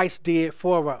what Christ did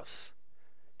for us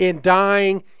in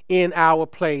dying in our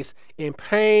place, in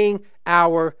paying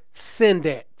our sin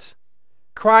debt.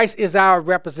 Christ is our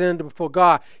representative before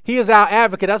God. He is our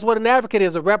advocate. That's what an advocate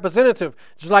is, a representative.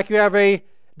 Just like you have a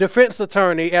defense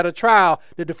attorney at a trial.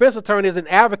 The defense attorney is an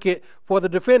advocate for the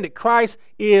defendant. Christ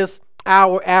is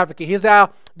our advocate. He's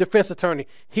our defense attorney.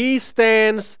 He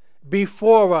stands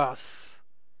before us,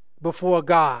 before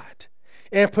God,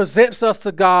 and presents us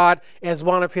to God as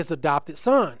one of his adopted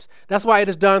sons. That's why it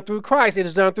is done through Christ. It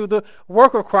is done through the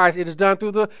work of Christ. It is done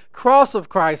through the cross of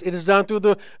Christ. It is done through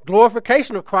the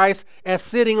glorification of Christ as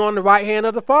sitting on the right hand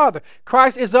of the Father.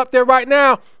 Christ is up there right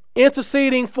now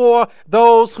interceding for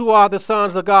those who are the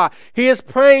sons of God. He is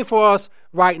praying for us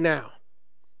right now.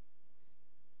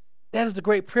 That is the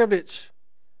great privilege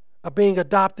of being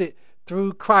adopted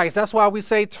through Christ. That's why we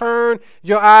say turn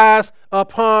your eyes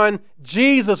upon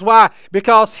Jesus. Why?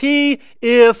 Because he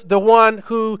is the one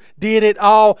who did it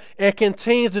all and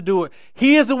continues to do it.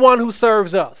 He is the one who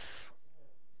serves us.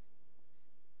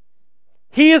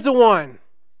 He is the one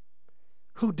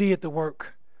who did the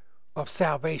work of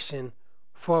salvation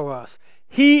for us.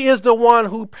 He is the one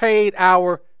who paid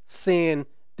our sin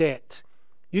debt.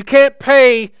 You can't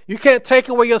take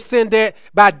away your sin debt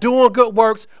by doing good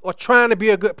works or trying to be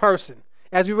a good person.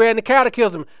 As we read in the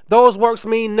Catechism, those works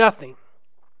mean nothing,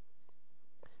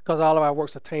 because all of our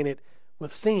works are tainted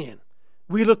with sin.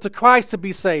 We look to Christ to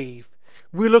be saved.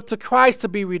 We look to Christ to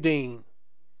be redeemed.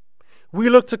 We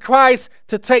look to Christ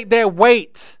to take that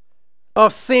weight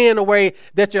of sin away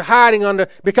that you're hiding under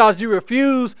because you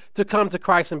refuse to come to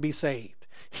Christ and be saved.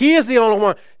 He is the only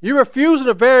one. You're refusing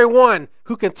the very one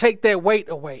who can take that weight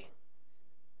away.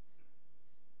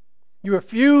 You're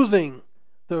refusing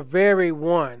the very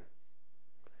one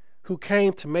who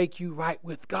came to make you right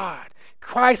with God.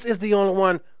 Christ is the only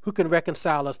one who can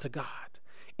reconcile us to God.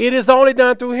 It is only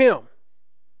done through him.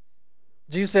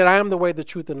 Jesus said, I am the way, the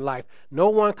truth, and the life. No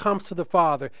one comes to the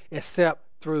Father except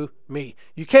through me.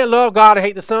 You can't love God and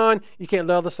hate the Son. You can't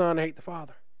love the Son and hate the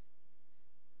Father.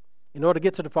 In order to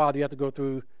get to the Father, you have to go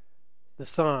through the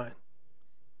Son.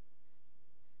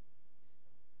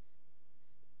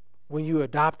 When you're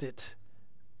adopted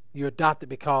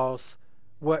because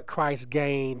what Christ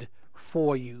gained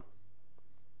for you.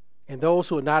 And those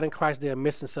who are not in Christ, they are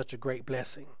missing such a great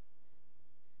blessing.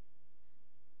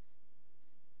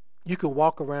 You can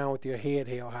walk around with your head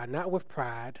held high, not with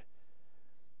pride,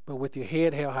 but with your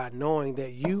head held high, knowing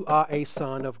that you are a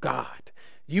son of God.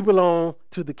 You belong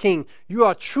to the King. You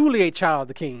are truly a child of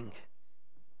the King.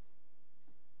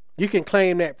 You can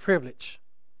claim that privilege.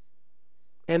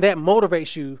 And that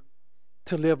motivates you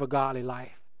to live a godly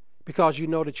life because you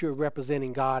know that you're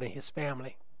representing God and his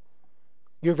family.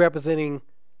 You're representing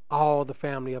all the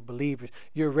family of believers.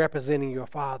 You're representing your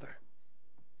Father.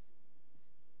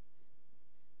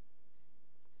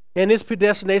 And this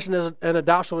predestination and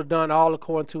adoption was done all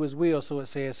according to his will, so it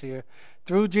says here,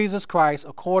 through Jesus Christ,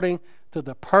 according to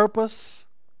the purpose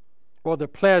or the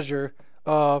pleasure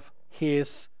of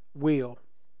his will.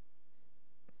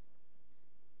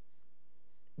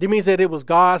 It means that it was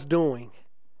God's doing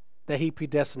that he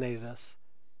predestinated us.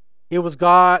 It was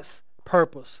God's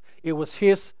purpose. It was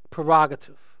his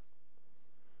prerogative.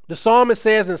 The psalmist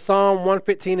says in Psalm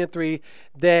 115:3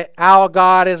 that our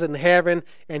God is in heaven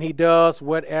and he does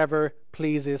whatever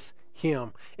pleases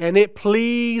him. And it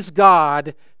pleased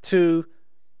God to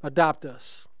adopt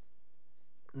us.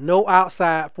 No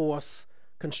outside force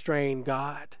constrained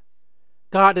God.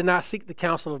 God did not seek the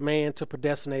counsel of man to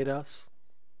predestinate us.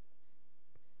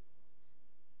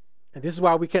 And this is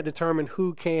why we can't determine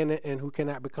who can and who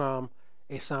cannot become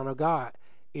a son of God.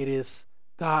 It is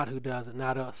God who does it,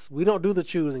 not us. We don't do the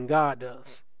choosing, God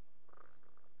does.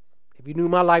 If you knew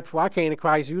my life before I came to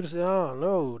Christ, you would say, oh,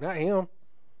 no, not him.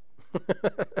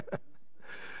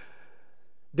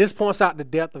 This points out the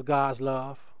depth of God's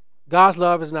love. God's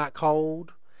love is not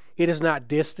cold. It is not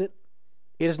distant.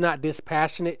 It is not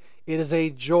dispassionate. It is a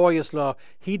joyous love.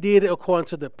 He did it according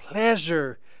to the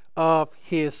pleasure of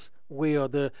his will,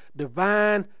 the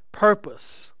divine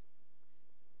purpose.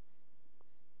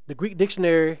 The Greek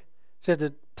dictionary says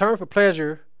the term for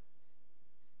pleasure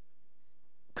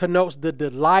connotes the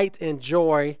delight and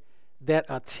joy that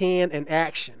attend an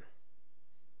action.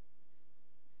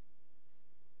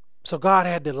 So God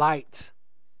had delight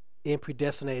in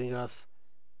predestinating us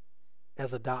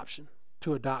as adoption.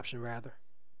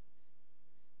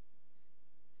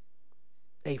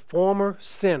 A former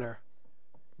sinner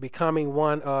becoming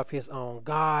one of his own.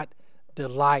 God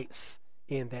delights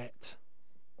in that.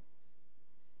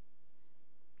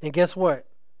 And guess what?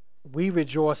 We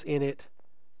rejoice in it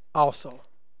also.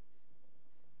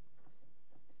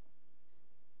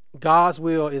 God's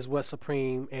will is what's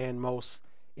supreme and most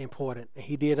important. And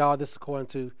he did all this according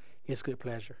to his good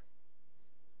pleasure.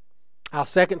 Our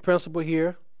second principle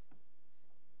here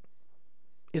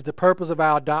is the purpose of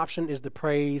our adoption is the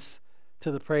praise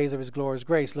of his glorious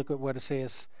grace. Look at what it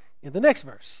says in the next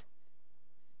verse.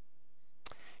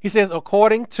 He says,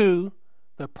 according to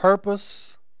the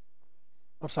purpose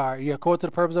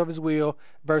of his will,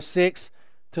 verse 6,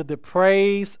 to the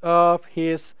praise of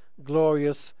his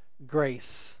glorious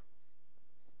grace.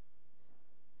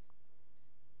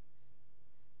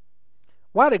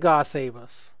 Why did God save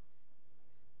us?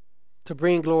 To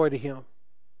bring glory to him.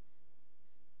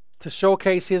 To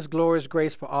showcase his glorious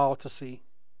grace for all to see.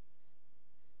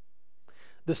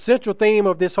 The central theme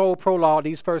of this whole prologue,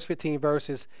 these first 15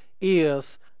 verses,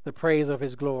 is the praise of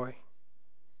his glory.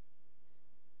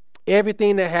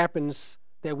 Everything that happens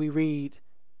that we read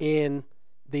in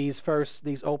these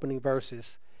opening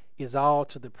verses is all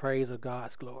to the praise of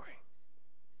God's glory.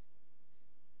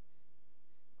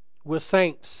 We're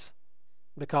saints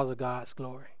because of God's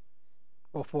glory,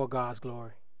 or for God's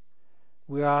glory.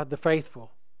 We are the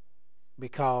faithful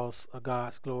because of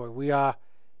God's glory. We are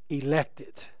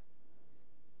elected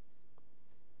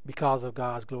because of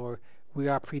God's glory. We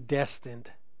are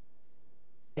predestined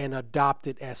and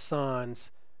adopted as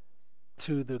sons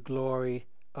to the glory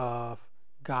of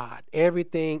God.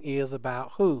 Everything is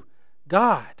about who?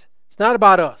 God. It's not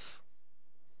about us.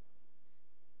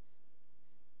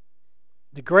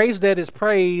 The grace that is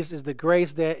praised is the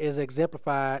grace that is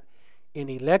exemplified in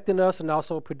electing us and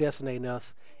also predestinating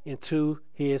us into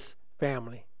his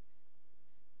family.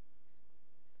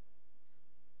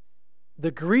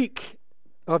 The Greek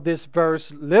of this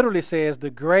verse literally says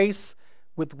the grace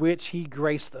with which he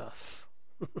graced us.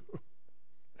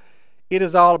 It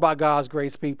is all about God's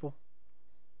grace, people.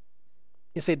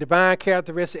 It's a divine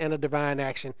characteristic and a divine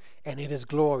action, and it is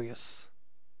glorious.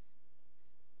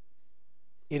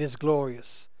 It is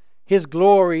glorious. His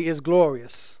glory is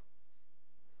glorious.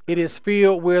 It is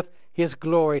filled with His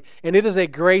glory, and it is a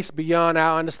grace beyond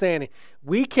our understanding.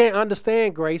 We can't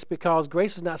understand grace because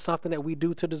grace is not something that we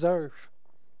do to deserve.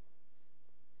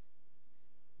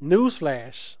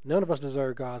 Newsflash, none of us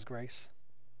deserve God's grace.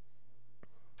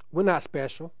 We're not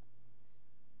special.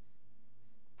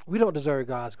 We don't deserve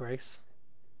God's grace.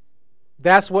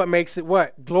 That's what makes it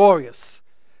what? Glorious.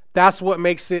 That's what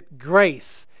makes it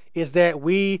grace, is that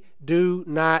we do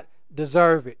not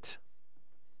deserve it.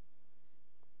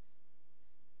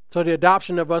 So the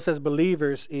adoption of us as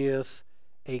believers is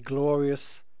a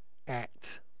glorious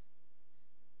act.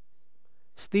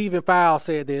 Stephen Fowle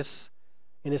said this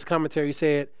in his commentary. He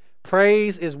said,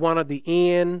 praise is one of the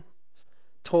ends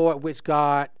toward which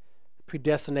God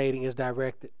predestinating is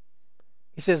directed.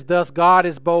 He says, thus God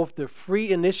is both the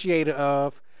free initiator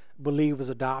of believers'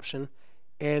 adoption,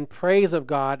 and praise of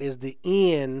God is the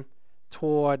end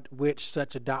toward which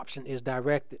such adoption is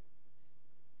directed.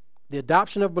 The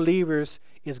adoption of believers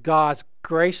is God's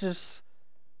gracious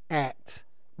act,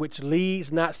 which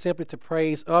leads not simply to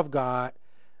praise of God,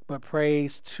 but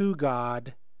praise to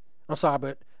God.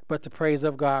 But to praise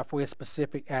of God for His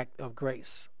specific act of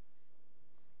grace.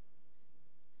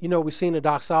 You know, we've seen the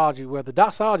doxology, where the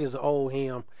doxology is an old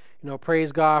hymn. You know,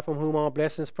 praise God from whom all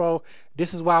blessings flow.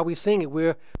 This is why we sing it.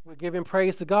 We're giving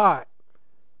praise to God,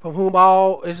 from whom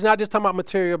all, it's not just talking about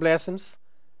material blessings.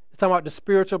 It's talking about the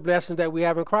spiritual blessings that we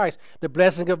have in Christ. The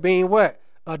blessing of being what?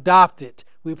 Adopted.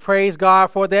 We praise God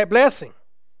for that blessing.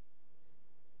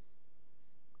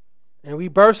 And we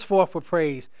burst forth with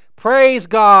praise. Praise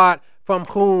God from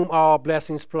whom all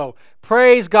blessings flow.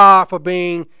 Praise God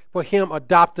for Him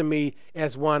adopting me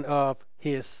as one of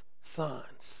His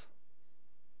sons.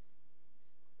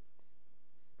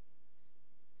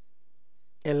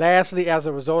 And lastly, as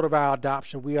a result of our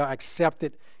adoption, we are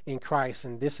accepted in Christ.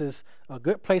 And this is a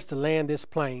good place to land this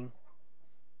plane.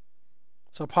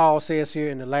 So Paul says here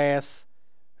in the last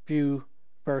few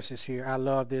verses here, I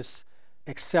love this,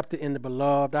 accepted in the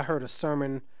beloved. I heard a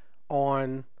sermon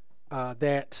on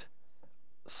that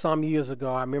some years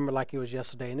ago. I remember like it was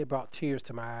yesterday, and it brought tears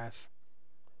to my eyes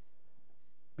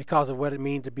because of what it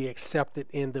means to be accepted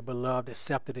in the beloved,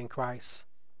 accepted in Christ.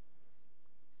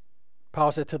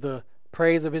 Paul said, to the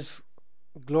praise of His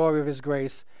glory of His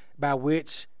grace, by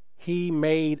which He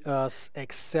made us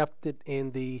accepted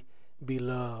in the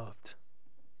beloved.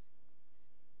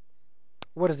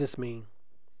 What does this mean?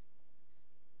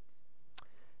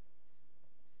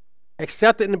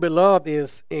 Accepted in the beloved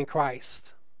is in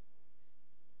Christ.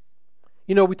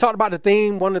 You know, we talked about the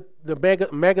theme, one of the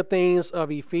mega themes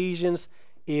of Ephesians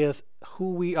is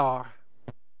who we are.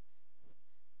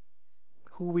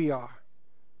 Who we are.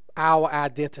 Our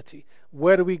identity.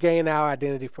 Where do we gain our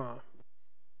identity from?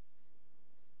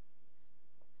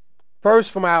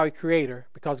 First, from our Creator,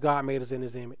 because God made us in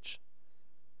His image.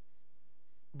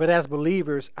 But as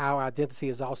believers, our identity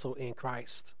is also in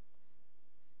Christ.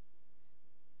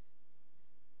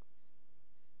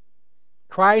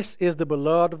 Christ is the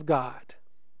beloved of God.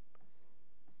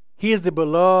 He is the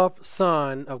beloved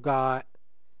Son of God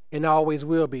and always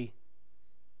will be.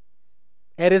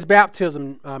 At His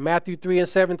baptism, Matthew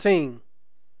 3:17,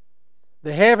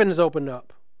 the heavens opened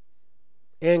up,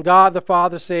 and God the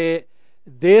Father said,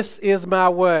 this is my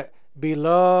what?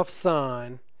 Beloved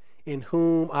Son, in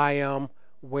whom I am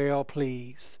well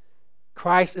pleased.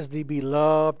 Christ is the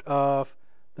beloved of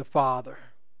the Father.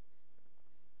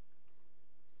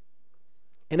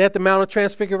 And at the Mount of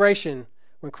Transfiguration,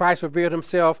 when Christ revealed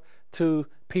Himself to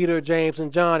Peter, James,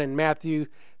 and John in Matthew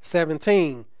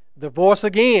 17, the voice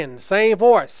again, same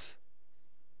voice,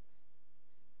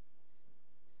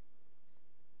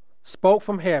 spoke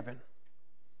from heaven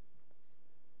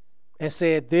and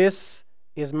said, this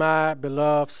is my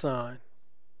beloved Son.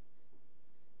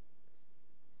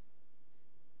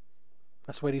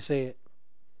 That's what He said.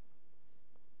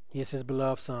 He is His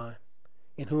beloved Son,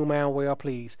 in whom I am well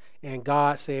pleased. And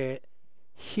God said,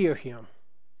 hear Him.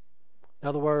 In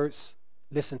other words,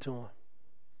 listen to Him.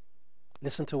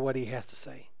 Listen to what He has to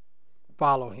say.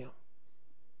 Follow Him.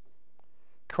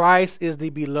 Christ is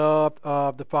the beloved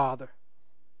of the Father.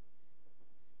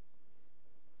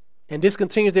 And this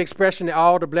continues the expression that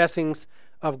all the blessings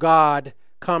of God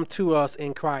come to us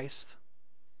in Christ.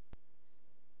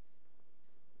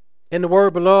 And the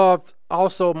word beloved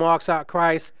also marks out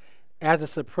Christ as the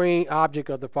supreme object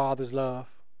of the Father's love.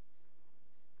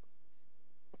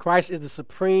 Christ is the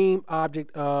supreme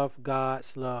object of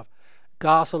God's love.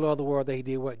 God so loved the world that he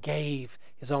did what? Gave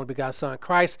his only begotten Son.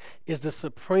 Christ is the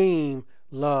supreme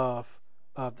love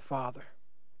of the Father.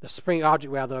 The supreme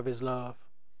object, rather, of his love.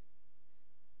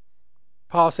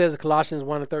 Paul says in Colossians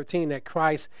 1:13 that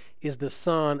Christ is the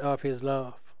Son of his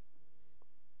love.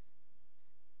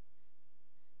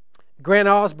 Grant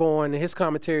Osborne, in his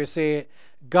commentary, said,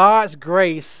 God's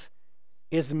grace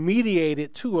is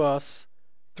mediated to us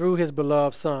through his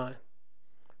beloved Son,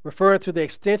 referring to the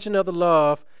extension of the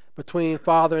love between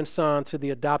Father and Son to the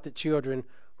adopted children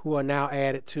who are now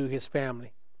added to his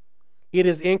family. It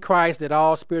is in Christ that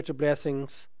all spiritual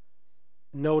blessings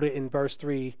noted in verse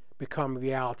 3 become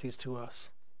realities to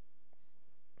us.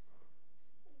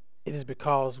 It is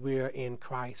because we are in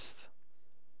Christ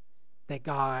that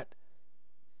God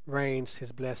rains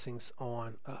his blessings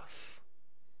on us.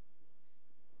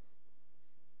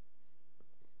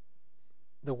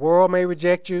 The world may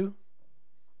reject you,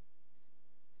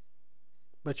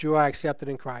 but you are accepted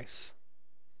in Christ.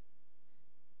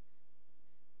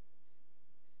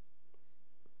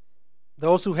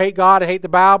 Those who hate God and hate the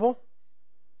Bible,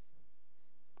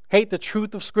 hate the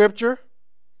truth of Scripture,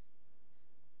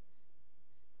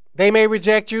 they may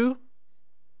reject you,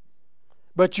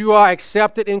 but you are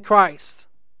accepted in Christ.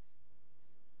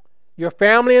 Your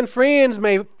family and friends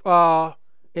may,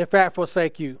 in fact,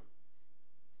 forsake you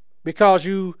because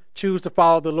you choose to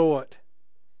follow the Lord.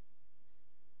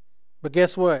 But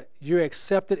guess what? You're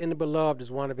accepted in the beloved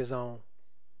as one of his own.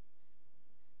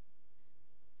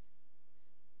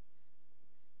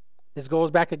 This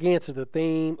goes back again to the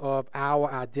theme of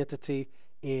our identity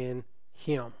in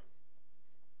him.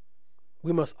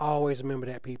 We must always remember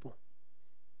that, people.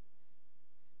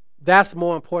 That's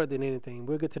more important than anything.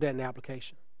 We'll get to that in the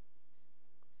application.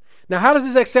 Now, how does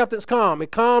this acceptance come?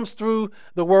 It comes through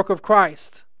the work of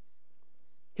Christ.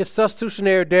 His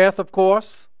substitutionary death, of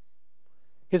course.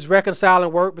 His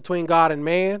reconciling work between God and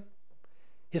man.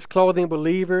 His clothing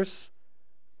believers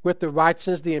with the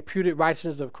righteousness, the imputed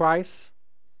righteousness of Christ.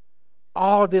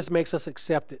 All of this makes us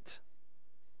accepted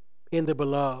in the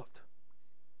beloved.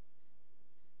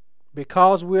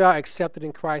 Because we are accepted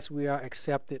in Christ, we are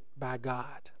accepted by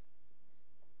God.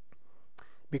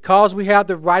 Because we have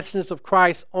the righteousness of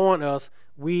Christ on us,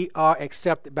 we are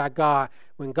accepted by God.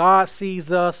 When God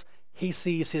sees us, he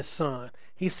sees his Son.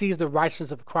 He sees the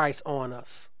righteousness of Christ on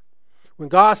us. When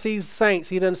God sees saints,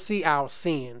 he doesn't see our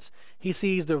sins. He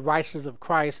sees the righteousness of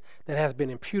Christ that has been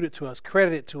imputed to us,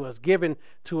 credited to us, given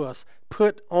to us,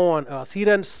 put on us. He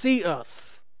doesn't see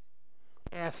us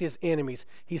as his enemies.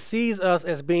 He sees us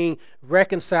as being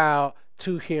reconciled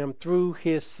to him through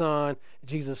his Son,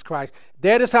 Jesus Christ.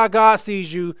 That is how God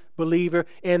sees you, believer,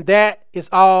 and that is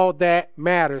all that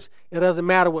matters. It doesn't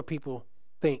matter what people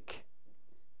think.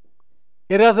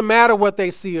 It doesn't matter what they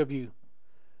see of you.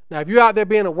 Now, if you're out there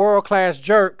being a world-class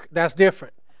jerk, that's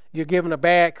different. You're giving a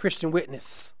bad Christian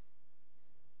witness.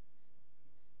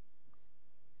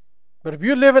 But if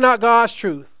you're living out God's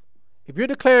truth, if you're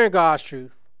declaring God's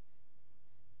truth,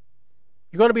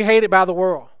 you're going to be hated by the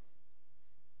world.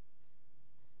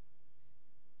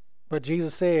 But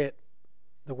Jesus said,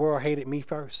 the world hated me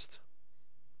first.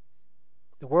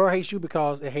 The world hates you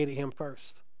because it hated him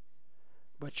first.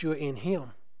 But you're in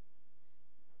him.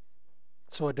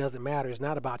 So it doesn't matter. It's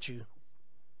not about you.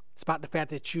 It's about the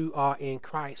fact that you are in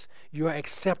Christ. You are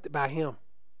accepted by him.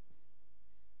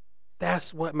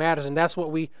 That's what matters, and that's what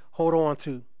we hold on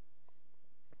to.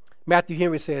 Matthew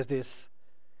Henry says this.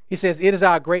 He says, it is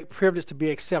our great privilege to be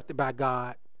accepted by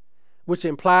God, which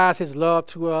implies his love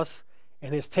to us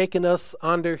and has taken us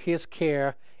under his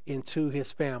care into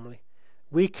his family.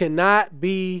 We cannot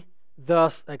be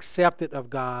thus accepted of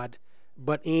God,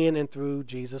 but in and through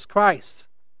Jesus Christ.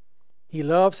 He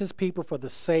loves his people for the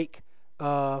sake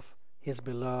of his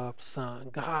beloved Son.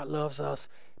 God loves us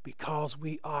because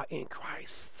we are in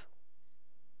Christ.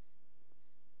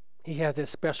 He has that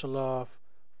special love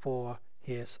for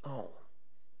his own.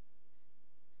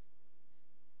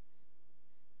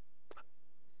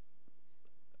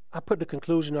 I put the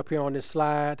conclusion up here on this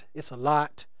slide. It's a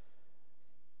lot,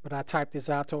 but I typed this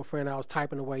out. I told a friend I was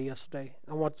typing away yesterday.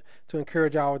 I want to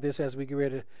encourage y'all with this as we get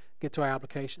ready to get to our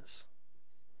applications.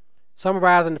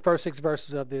 Summarizing the first 6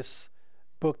 verses of this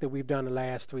book that we've done the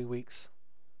last 3 weeks.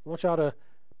 I want y'all to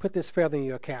put this feather in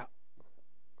your cap.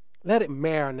 Let it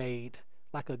marinate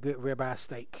like a good ribeye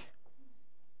steak.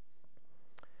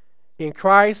 In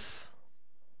Christ,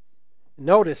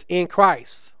 notice, in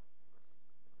Christ.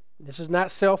 This is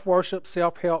not self-worship,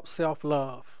 self-help,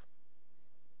 self-love.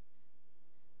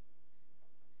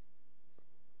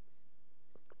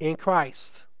 In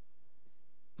Christ,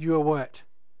 you are what?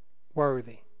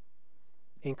 Worthy.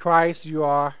 In Christ, you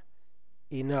are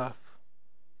enough.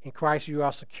 In Christ you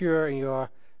are secure in your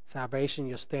salvation,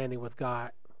 you're standing with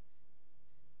God.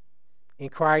 In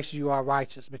Christ you are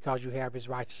righteous because you have his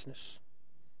righteousness.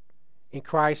 In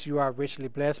Christ you are richly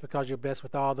blessed because you're blessed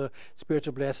with all the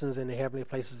spiritual blessings in the heavenly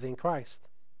places in Christ.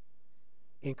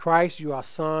 In Christ you are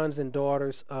sons and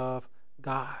daughters of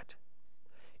God.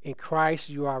 In Christ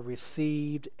you are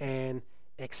received and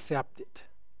accepted.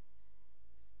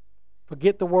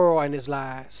 Forget the world and its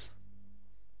lies,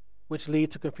 which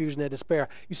lead to confusion and despair.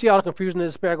 You see all the confusion and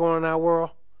despair going on in our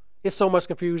world? It's so much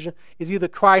confusion. It's either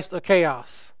Christ or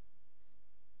chaos.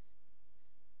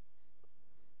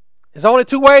 There's only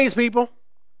two ways, people.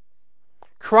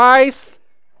 Christ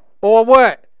or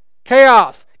what?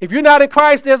 Chaos. If you're not in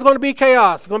Christ, there's going to be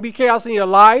chaos. There's going to be chaos in your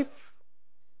life.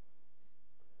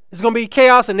 There's going to be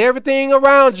chaos in everything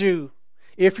around you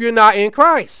if you're not in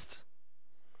Christ.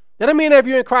 That doesn't mean that if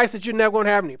you're in Christ that you're never going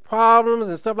to have any problems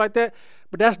and stuff like that.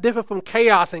 But that's different from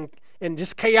chaos and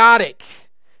just chaotic.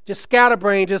 Just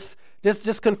scatterbrain, just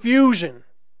confusion.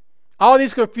 All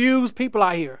these confused people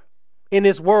out here in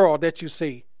this world that you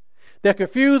see. They're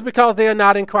confused because they are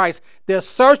not in Christ. They're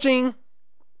searching,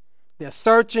 and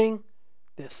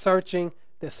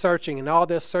all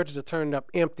their searches are turned up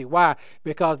empty. Why?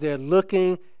 Because they're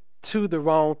looking to the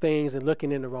wrong things and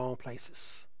looking in the wrong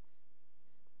places.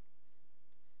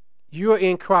 You are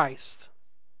in Christ.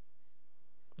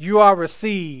 You are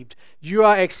received. You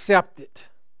are accepted.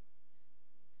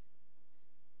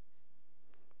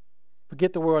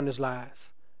 Forget the world and its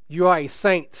lies. You are a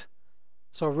saint,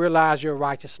 so realize your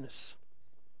righteousness.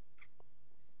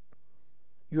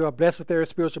 You are blessed with every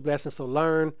spiritual blessing, so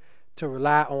learn to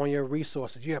rely on your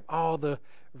resources. You have all the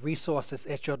resources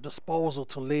at your disposal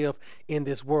to live in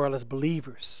this world as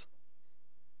believers.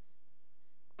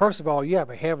 First of all, you have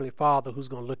a heavenly Father who's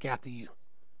going to look after you.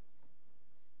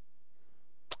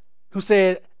 Who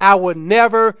said, I will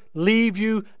never leave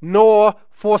you nor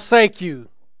forsake you.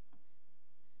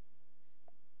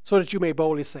 So that you may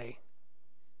boldly say.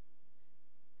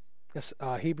 That's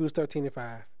Hebrews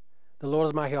 13:5. The Lord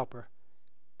is my helper.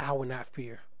 I will not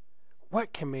fear.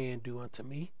 What can man do unto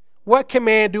me? What can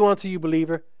man do unto you,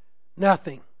 believer?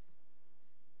 Nothing.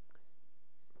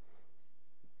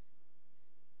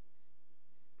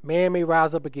 Man may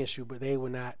rise up against you, but they will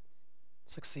not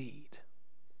succeed.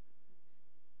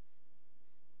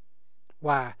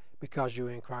 Why? Because you're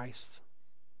in Christ.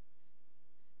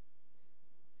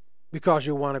 Because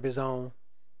you're one of his own.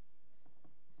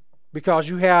 Because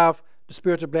you have the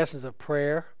spiritual blessings of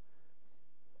prayer.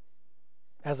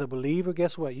 As a believer,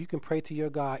 guess what? You can pray to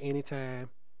your God anytime.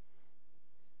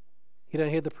 He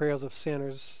doesn't hear the prayers of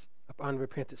sinners, of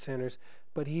unrepentant sinners,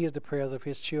 but he hears the prayers of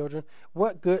his children.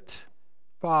 What good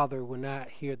father will not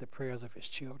hear the prayers of his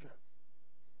children?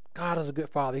 God is a good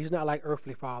father. He's not like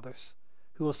earthly fathers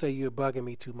who will say you're bugging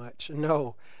me too much.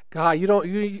 No, God,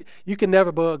 you can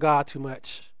never bug God too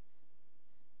much.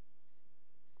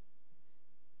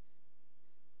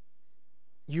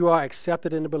 You are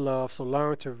accepted in the beloved, so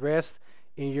learn to rest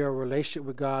in your relationship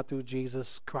with God through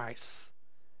Jesus Christ.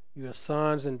 You are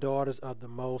sons and daughters of the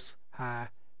Most High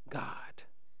God.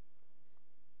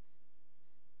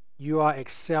 You are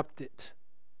accepted,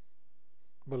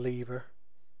 believer.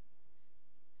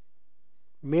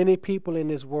 Many people in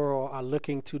this world are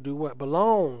looking to do what?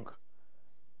 Belong.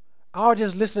 I was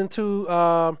just listening to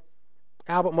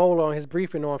Albert Mohler on his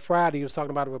briefing on Friday. He was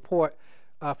talking about a report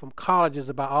from colleges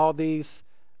about all these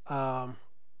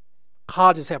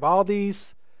colleges have all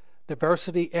these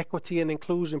diversity, equity, and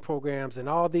inclusion programs and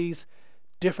all these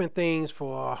different things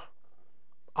for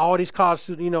all these college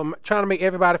students, trying to make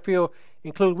everybody feel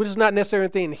included, which is not necessarily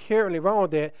anything inherently wrong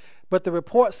with that. But the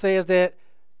report says that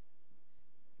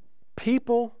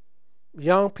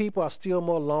young people are still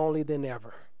more lonely than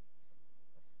ever.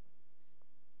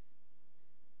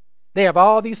 They have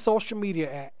all these social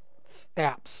media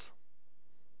apps.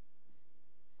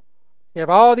 They have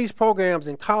all these programs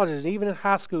in colleges and even in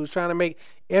high schools trying to make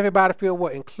everybody feel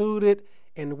what? Included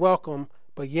and welcome,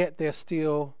 but yet they're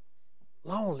still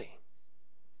lonely.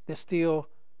 They're still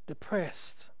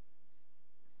depressed.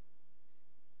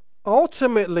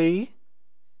 Ultimately,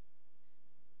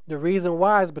 the reason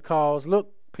why is because,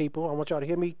 look, people, I want y'all to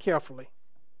hear me carefully.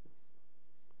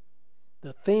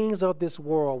 The things of this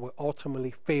world will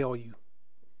ultimately fail you.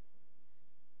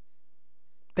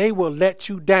 They will let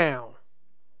you down.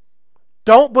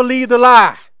 Don't believe the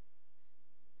lie.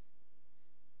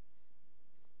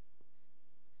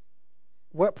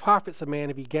 What profits a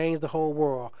man if he gains the whole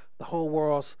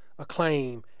world's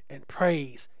acclaim and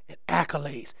praise and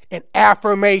accolades and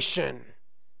affirmation?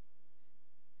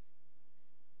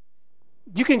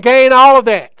 You can gain all of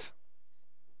that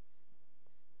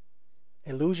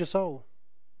and lose your soul.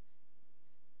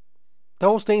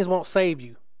 Those things won't save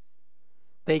you.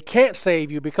 They can't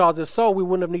save you, because if so, we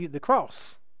wouldn't have needed the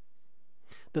cross.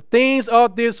 The things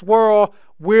of this world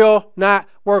will not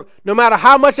work. No matter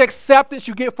how much acceptance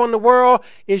you get from the world,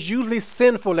 it's usually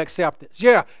sinful acceptance.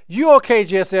 Yeah, you're okay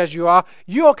just as you are.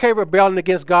 You're okay rebelling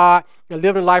against God and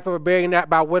living a life of rebellion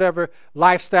by whatever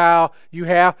lifestyle you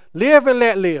have. Live and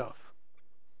let live.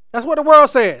 That's what the world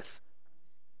says.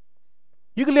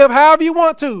 You can live however you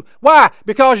want to. Why?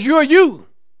 Because you're you.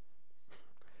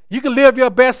 You can live your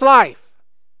best life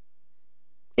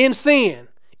in sin,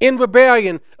 in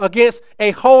rebellion against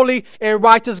a holy and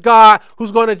righteous God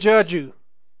who's going to judge you,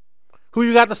 who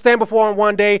you got to stand before him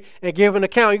one day and give an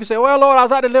account. You can say, well, Lord, I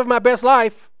was out to live my best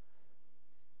life.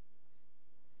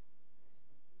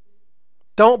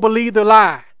 Don't believe the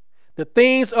lie. The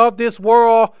things of this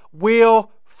world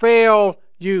will fail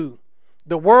you.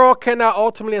 The world cannot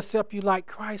ultimately accept you like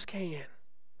Christ can.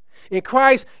 In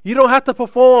Christ, you don't have to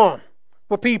perform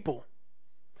for people.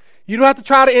 You don't have to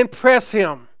try to impress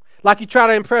him like you try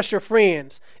to impress your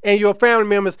friends and your family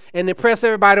members and impress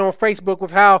everybody on Facebook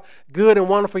with how good and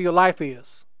wonderful your life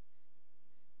is.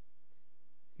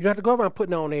 You don't have to go around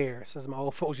putting on airs, as my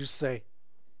old folks used to say.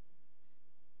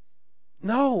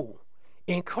 No.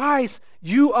 In Christ,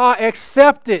 you are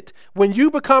accepted. When you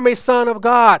become a son of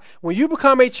God, when you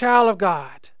become a child of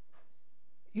God,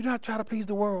 you don't have to try to please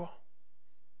the world.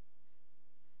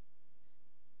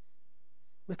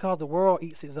 Because the world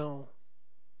eats its own.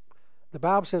 The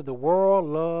Bible says the world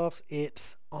loves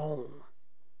its own.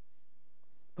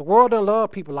 The world doesn't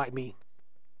love people like me.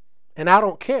 And I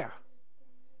don't care.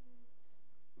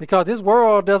 Because this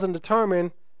world doesn't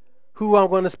determine who I'm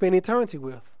going to spend eternity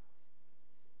with.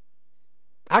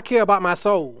 I care about my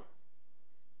soul.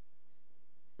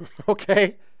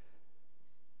 Okay?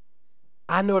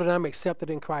 I know that I'm accepted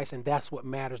in Christ, and that's what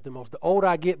matters the most. The older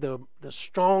I get, the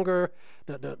stronger,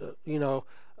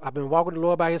 I've been walking with the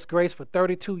Lord by his grace for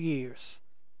 32 years.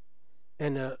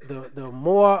 And the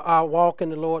more I walk in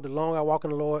the Lord, the longer I walk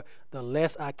in the Lord, the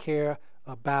less I care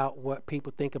about what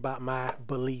people think about my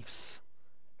beliefs.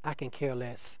 I can care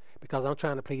less because I'm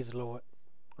trying to please the Lord.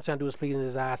 I'm trying to do what's pleasing in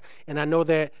his eyes. And I know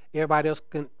that everybody else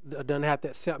doesn't have to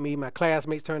accept me. My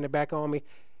classmates turn their back on me.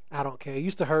 I don't care. It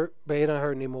used to hurt, but it doesn't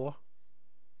hurt anymore.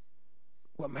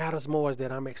 What matters more is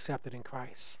that I'm accepted in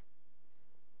Christ.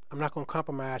 I'm not going to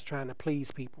compromise trying to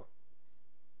please people.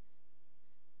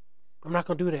 I'm not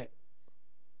going to do that.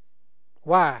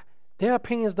 Why? Their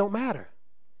opinions don't matter.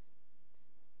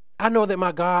 I know that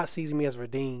my God sees me as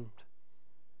redeemed.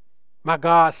 My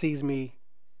God sees me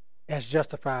as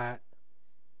justified,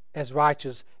 as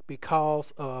righteous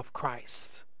because of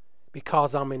Christ,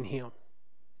 because I'm in him.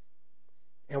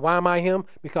 And why am I him?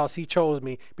 Because he chose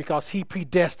me, because he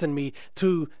predestined me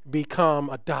to become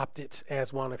adopted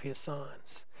as one of his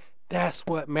sons. That's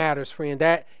what matters, friend.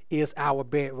 That is our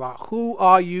bedrock. Who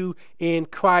are you in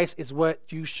Christ is what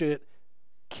you should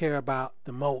care about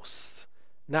the most,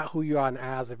 not who you are in the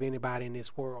eyes of anybody in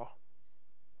this world.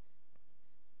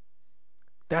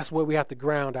 That's where we have to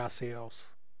ground ourselves.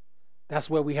 That's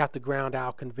where we have to ground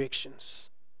our convictions.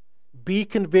 Be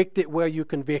convicted where you're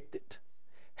convicted.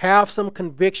 Have some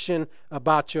conviction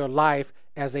about your life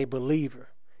as a believer.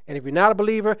 And if you're not a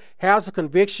believer, have some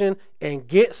conviction and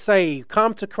get saved.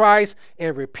 Come to Christ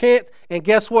and repent. And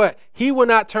guess what? He will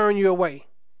not turn you away.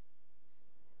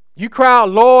 You cry out,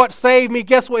 Lord, save me.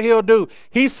 Guess what he'll do?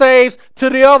 He saves to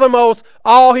the uttermost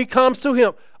all he comes to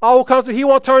him. All who comes to him. He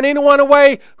won't turn anyone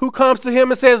away who comes to him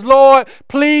and says, Lord,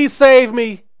 please save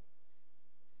me.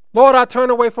 Lord, I turn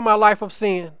away from my life of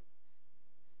sin.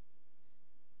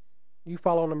 You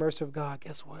follow in the mercy of God,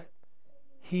 guess what?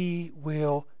 He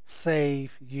will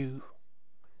save you.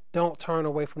 Don't turn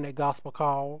away from that gospel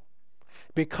call.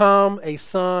 Become a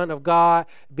son of God.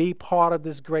 Be part of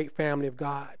this great family of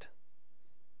God.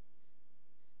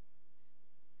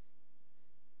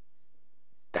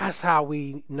 That's how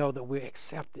we know that we're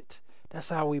accepted. That's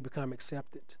how we become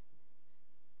accepted.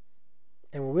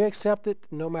 And when we're accepted,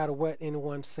 no matter what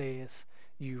anyone says,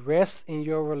 you rest in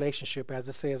your relationship, as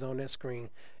it says on that screen.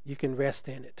 You can rest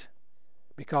in it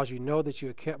because you know that you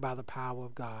are kept by the power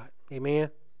of God.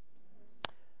 Amen?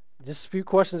 Just a few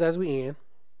questions as we end.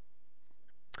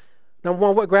 Number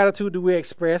one, what gratitude do we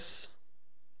express?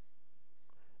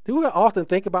 Do we often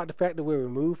think about the fact that we're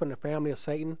removed from the family of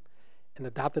Satan and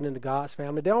adopted into God's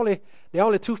family? There are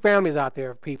only two families out there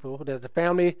of people. There's the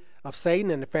family of Satan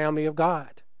and the family of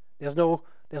God. There's no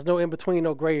in between,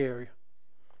 no gray area.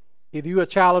 Either you're a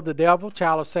child of the devil,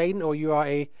 child of Satan, or you are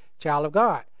a child of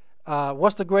God.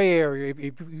 What's the gray area?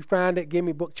 If you find it, give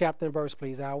me book, chapter, and verse,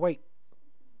 please. I'll wait.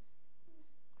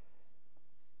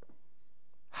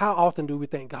 How often do we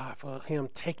thank God for him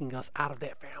taking us out of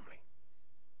that family?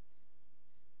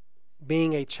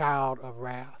 Being a child of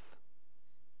wrath.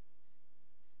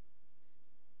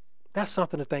 That's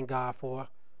something to thank God for.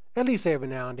 At least every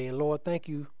now and then. Lord, thank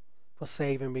you for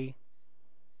saving me.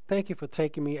 Thank you for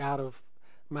taking me out of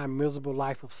my miserable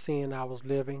life of sin I was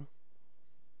living.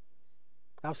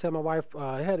 I was telling my wife,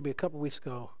 it had to be a couple weeks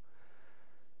ago.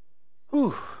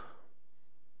 Whew.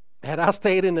 Had I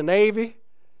stayed in the Navy,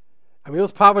 I mean, it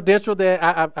was providential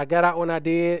that I got out when I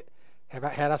did.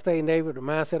 Had I stayed in the Navy with the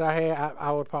mindset I had,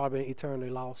 I would probably been eternally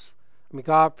lost. I mean,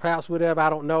 God perhaps would have, I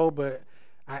don't know, but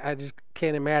I just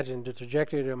can't imagine the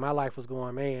trajectory that my life was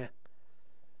going, man.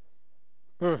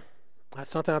 That's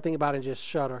something I think about and just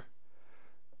shudder.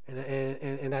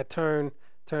 And I turn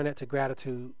that to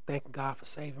gratitude, thanking God for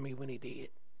saving me when he did.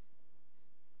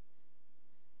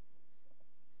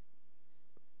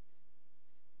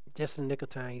 Just in the nick of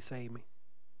time, he saved me.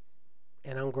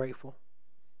 And I'm grateful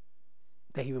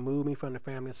that he removed me from the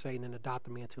family of Satan and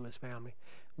adopted me into his family.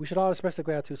 We should all express the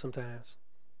gratitude sometimes.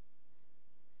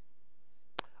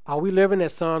 Are we living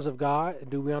as sons of God?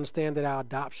 Do we understand that our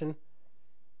adoption,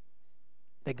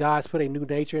 that God's put a new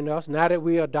nature in us? Now that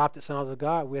we are adopted sons of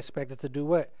God, we're expected to do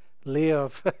what?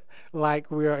 Live like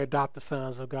we are adopted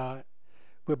sons of God.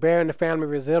 We're bearing the family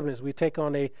resemblance. We take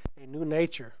on a new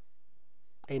nature,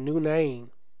 a new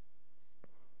name.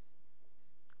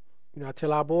 You know, I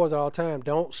tell our boys all the time,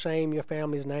 don't shame your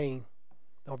family's name.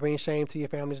 Don't bring shame to your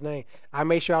family's name. I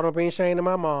make sure I don't bring shame to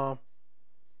my mom.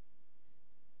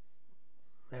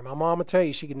 And my mom will tell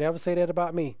you, she could never say that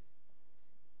about me.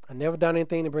 I never done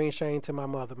anything to bring shame to my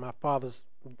mother. My father's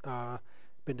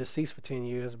been deceased for 10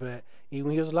 years, but even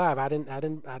when he was alive, I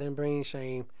didn't bring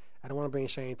shame. I don't want to bring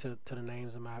shame to the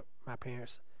names of my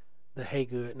parents, the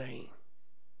Haygood name.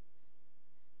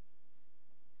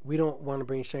 We don't want to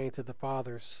bring shame to the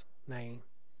father's name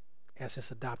as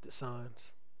his adopted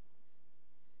sons.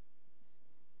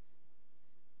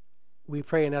 We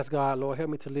pray and ask God, Lord,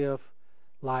 help me to live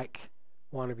like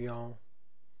one of your own.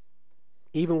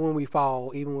 Even when we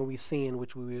fall, even when we sin,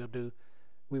 which we will do,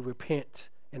 we repent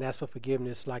and ask for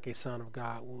forgiveness like a son of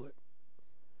God would.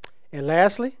 And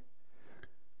lastly,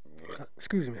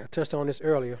 excuse me, I touched on this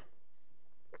earlier.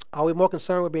 Are we more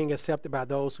concerned with being accepted by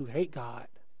those who hate God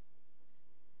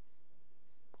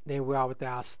than we are with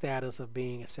our status of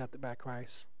being accepted by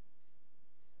Christ?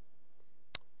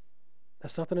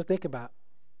 That's something to think about.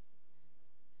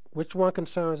 Which one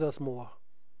concerns us more?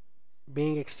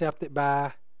 Being accepted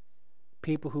by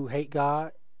people who hate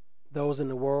God, those in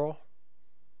the world,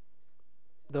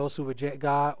 those who reject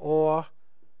God, or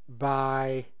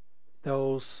by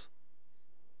those,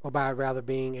 or by rather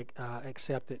being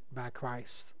accepted by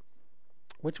Christ?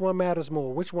 Which one matters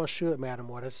more? Which one should matter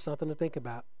more? That's something to think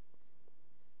about.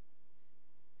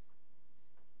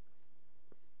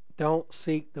 Don't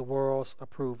seek the world's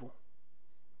approval.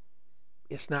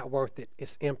 It's not worth it.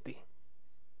 It's empty.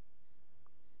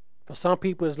 For some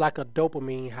people, it's like a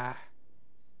dopamine high.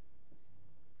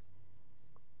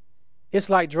 It's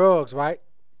like drugs, right?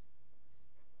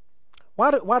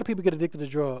 Why do people get addicted to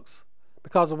drugs?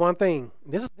 Because of one thing.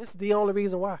 This is the only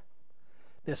reason why.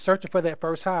 They're searching for that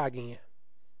first high again.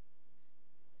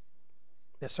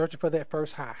 They're searching for that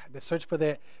first high. They're searching for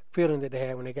that feeling that they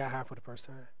had when they got high for the first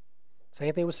time.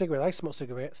 Same thing with cigarettes. I smoke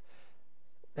cigarettes.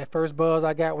 That first buzz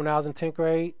I got when I was in 10th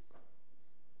grade,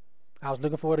 I was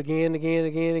looking for it again.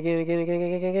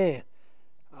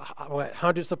 What,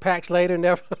 hundreds of packs later,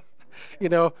 never,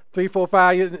 3, 4,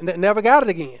 5 years, never got it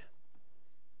again.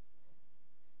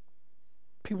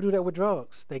 People do that with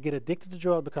drugs. They get addicted to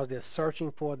drugs because they're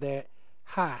searching for that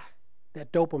high,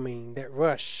 that dopamine, that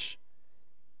rush.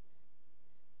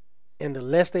 And the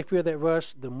less they feel that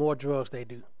rush, the more drugs they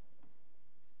do.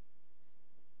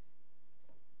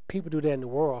 People do that in the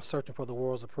world, searching for the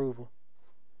world's approval.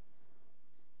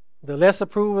 The less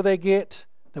approval they get,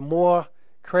 the more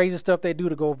crazy stuff they do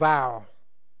to go viral.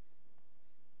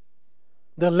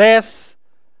 The less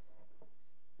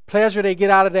pleasure they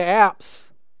get out of their apps,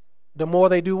 the more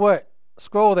they do what?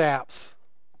 Scroll the apps.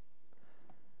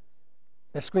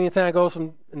 That screen time goes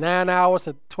from 9 hours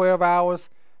to 12 hours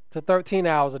to 13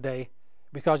 hours a day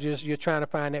because you're trying to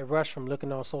find that rush from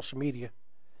looking on social media.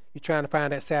 You're trying to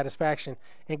find that satisfaction.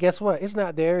 And guess what? It's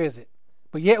not there, is it?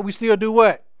 But yet we still do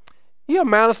what? You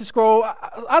mindlessly scroll.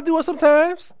 I do it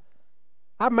sometimes.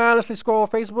 I mindlessly scroll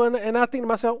Facebook and I think to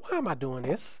myself, why am I doing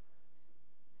this?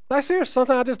 Like, seriously,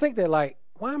 sometimes I just think that, like,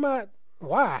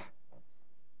 why?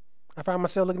 I find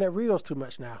myself looking at reels too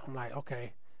much now. I'm like,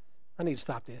 okay, I need to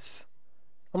stop this.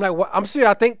 I'm like, I'm serious.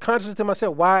 I think consciously to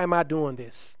myself, why am I doing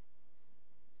this?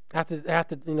 After I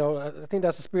think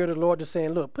that's the Spirit of the Lord just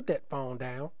saying, look, put that phone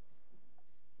down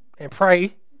and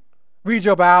pray. Read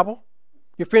your Bible.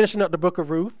 You're finishing up the book of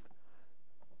Ruth.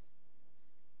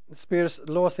 The Spirit of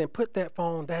the Lord saying, put that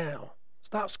phone down.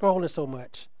 Stop scrolling so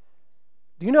much.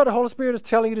 Do you know the Holy Spirit is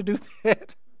telling you to do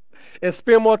that? And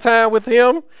spend more time with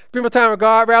Him? Spend more time with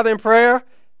God rather than prayer?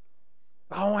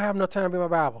 I don't have no time to read my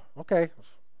Bible. Okay.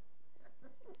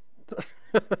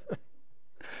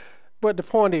 But the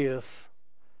point is,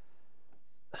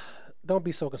 don't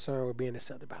be so concerned with being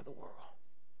accepted by the world.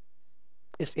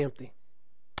 It's empty.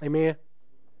 Amen.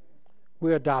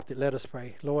 We're adopted. Let us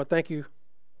pray. Lord, thank you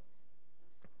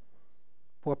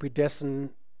for predestining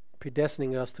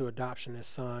us to adoption as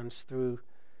sons through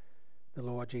the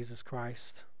Lord Jesus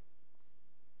Christ.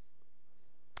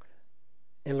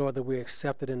 And Lord, that we're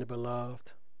accepted in the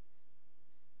beloved.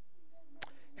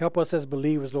 Help us as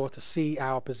believers, Lord, to see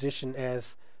our position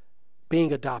as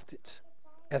being adopted,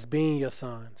 as being your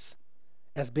sons,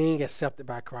 as being accepted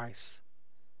by Christ.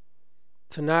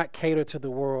 To not cater to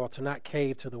the world, to not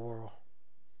cave to the world.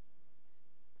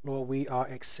 Lord, we are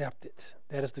accepted.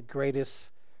 That is the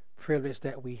greatest privilege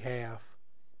that we have.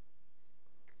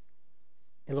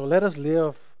 And Lord, let us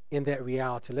live in that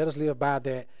reality. Let us live by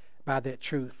that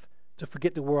truth, to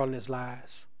forget the world and its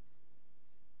lies.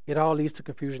 It all leads to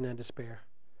confusion and despair.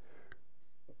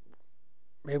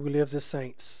 May we live as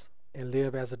saints and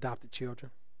live as adopted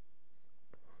children.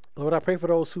 Lord, I pray for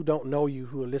those who don't know you,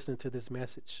 who are listening to this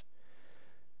message,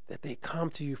 that they come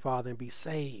to you, Father, and be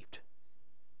saved.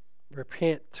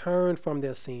 Repent, turn from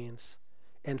their sins,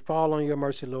 and fall on your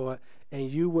mercy, Lord,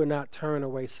 and you will not turn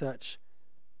away such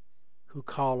who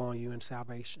call on you in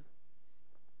salvation.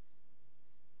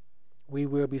 We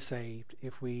will be saved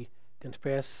if we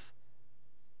confess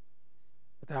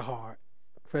with our heart,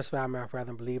 confess with our mouth rather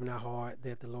than believe in our heart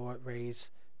that the Lord raised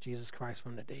Jesus Christ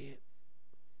from the dead.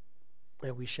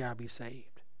 And we shall be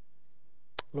saved.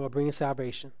 Lord, bring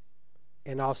salvation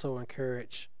and also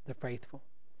encourage the faithful.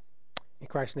 In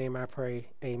Christ's name I pray,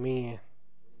 amen.